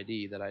Apple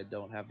ID that I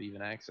don't have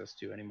even access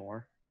to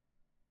anymore.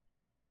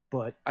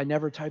 But I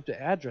never typed the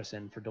address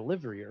in for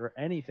delivery or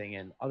anything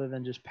in other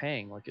than just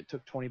paying. Like, it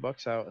took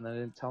 $20 out and then it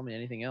didn't tell me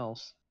anything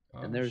else.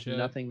 Oh, And there's shit.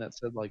 nothing that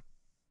said like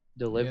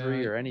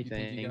delivery or You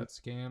anything. think you got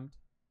scammed?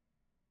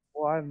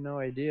 Well, I have no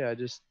idea. I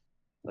just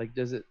like,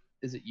 is it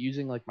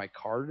using like my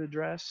card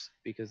address?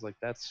 Because like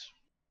that's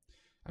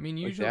I mean,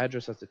 like usually. the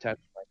address that's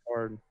attached to my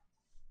card.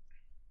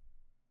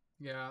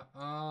 Yeah.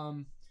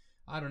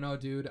 I don't know,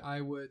 dude. I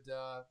would.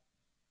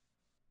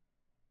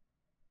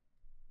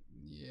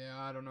 Yeah,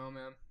 I don't know,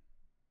 man.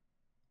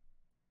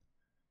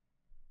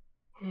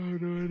 I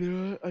have no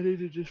idea. I need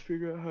to just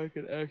figure out how I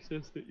can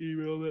access the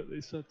email that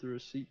they sent the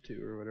receipt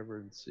to or whatever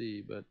and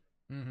see. But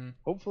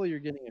hopefully you're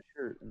getting a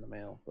shirt in the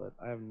mail. But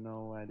I have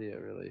no idea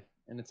really.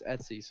 And it's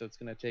Etsy, so it's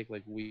gonna take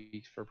like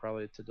weeks for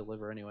probably to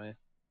deliver anyway.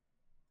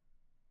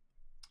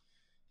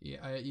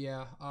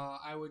 Yeah.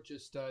 I would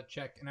just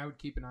check, and I would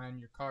keep an eye on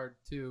your card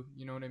too.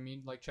 You know what I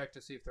mean? Like, check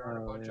to see if there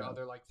aren't a bunch of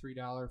other like $3,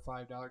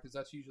 $5, because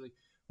that's usually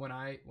when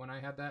I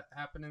had that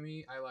happen to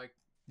me. I like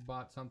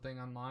bought something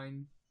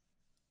online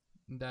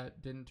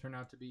that didn't turn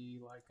out to be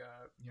like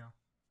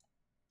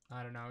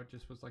I don't know. It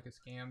just was like a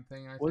scam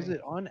thing. Was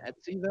it on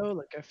Etsy though?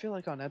 Like, I feel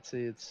like on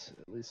Etsy it's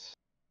at least.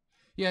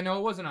 Yeah, no,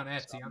 it wasn't on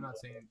Etsy. I'm not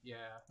saying. Yeah,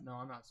 no,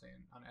 I'm not saying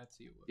on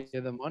Etsy it was.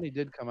 Yeah, the money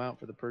did come out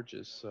for the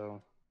purchase,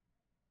 so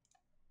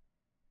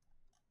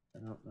I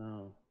don't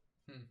know.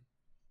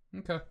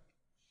 Okay.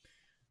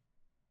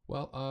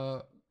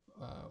 Well,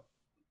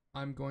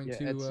 I'm going to.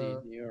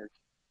 Etsy, New York.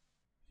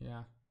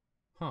 Yeah.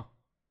 Huh.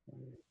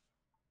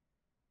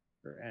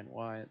 Or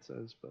NY it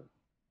says, but.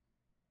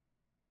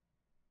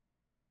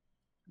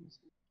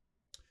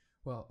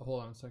 Well,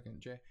 hold on a second,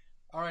 Jay.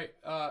 All right.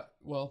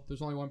 Well,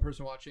 there's only one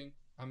person watching.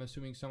 I'm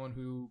assuming someone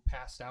who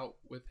passed out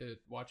with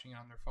it watching it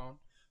on their phone.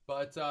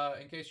 But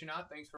in case you're not, thanks for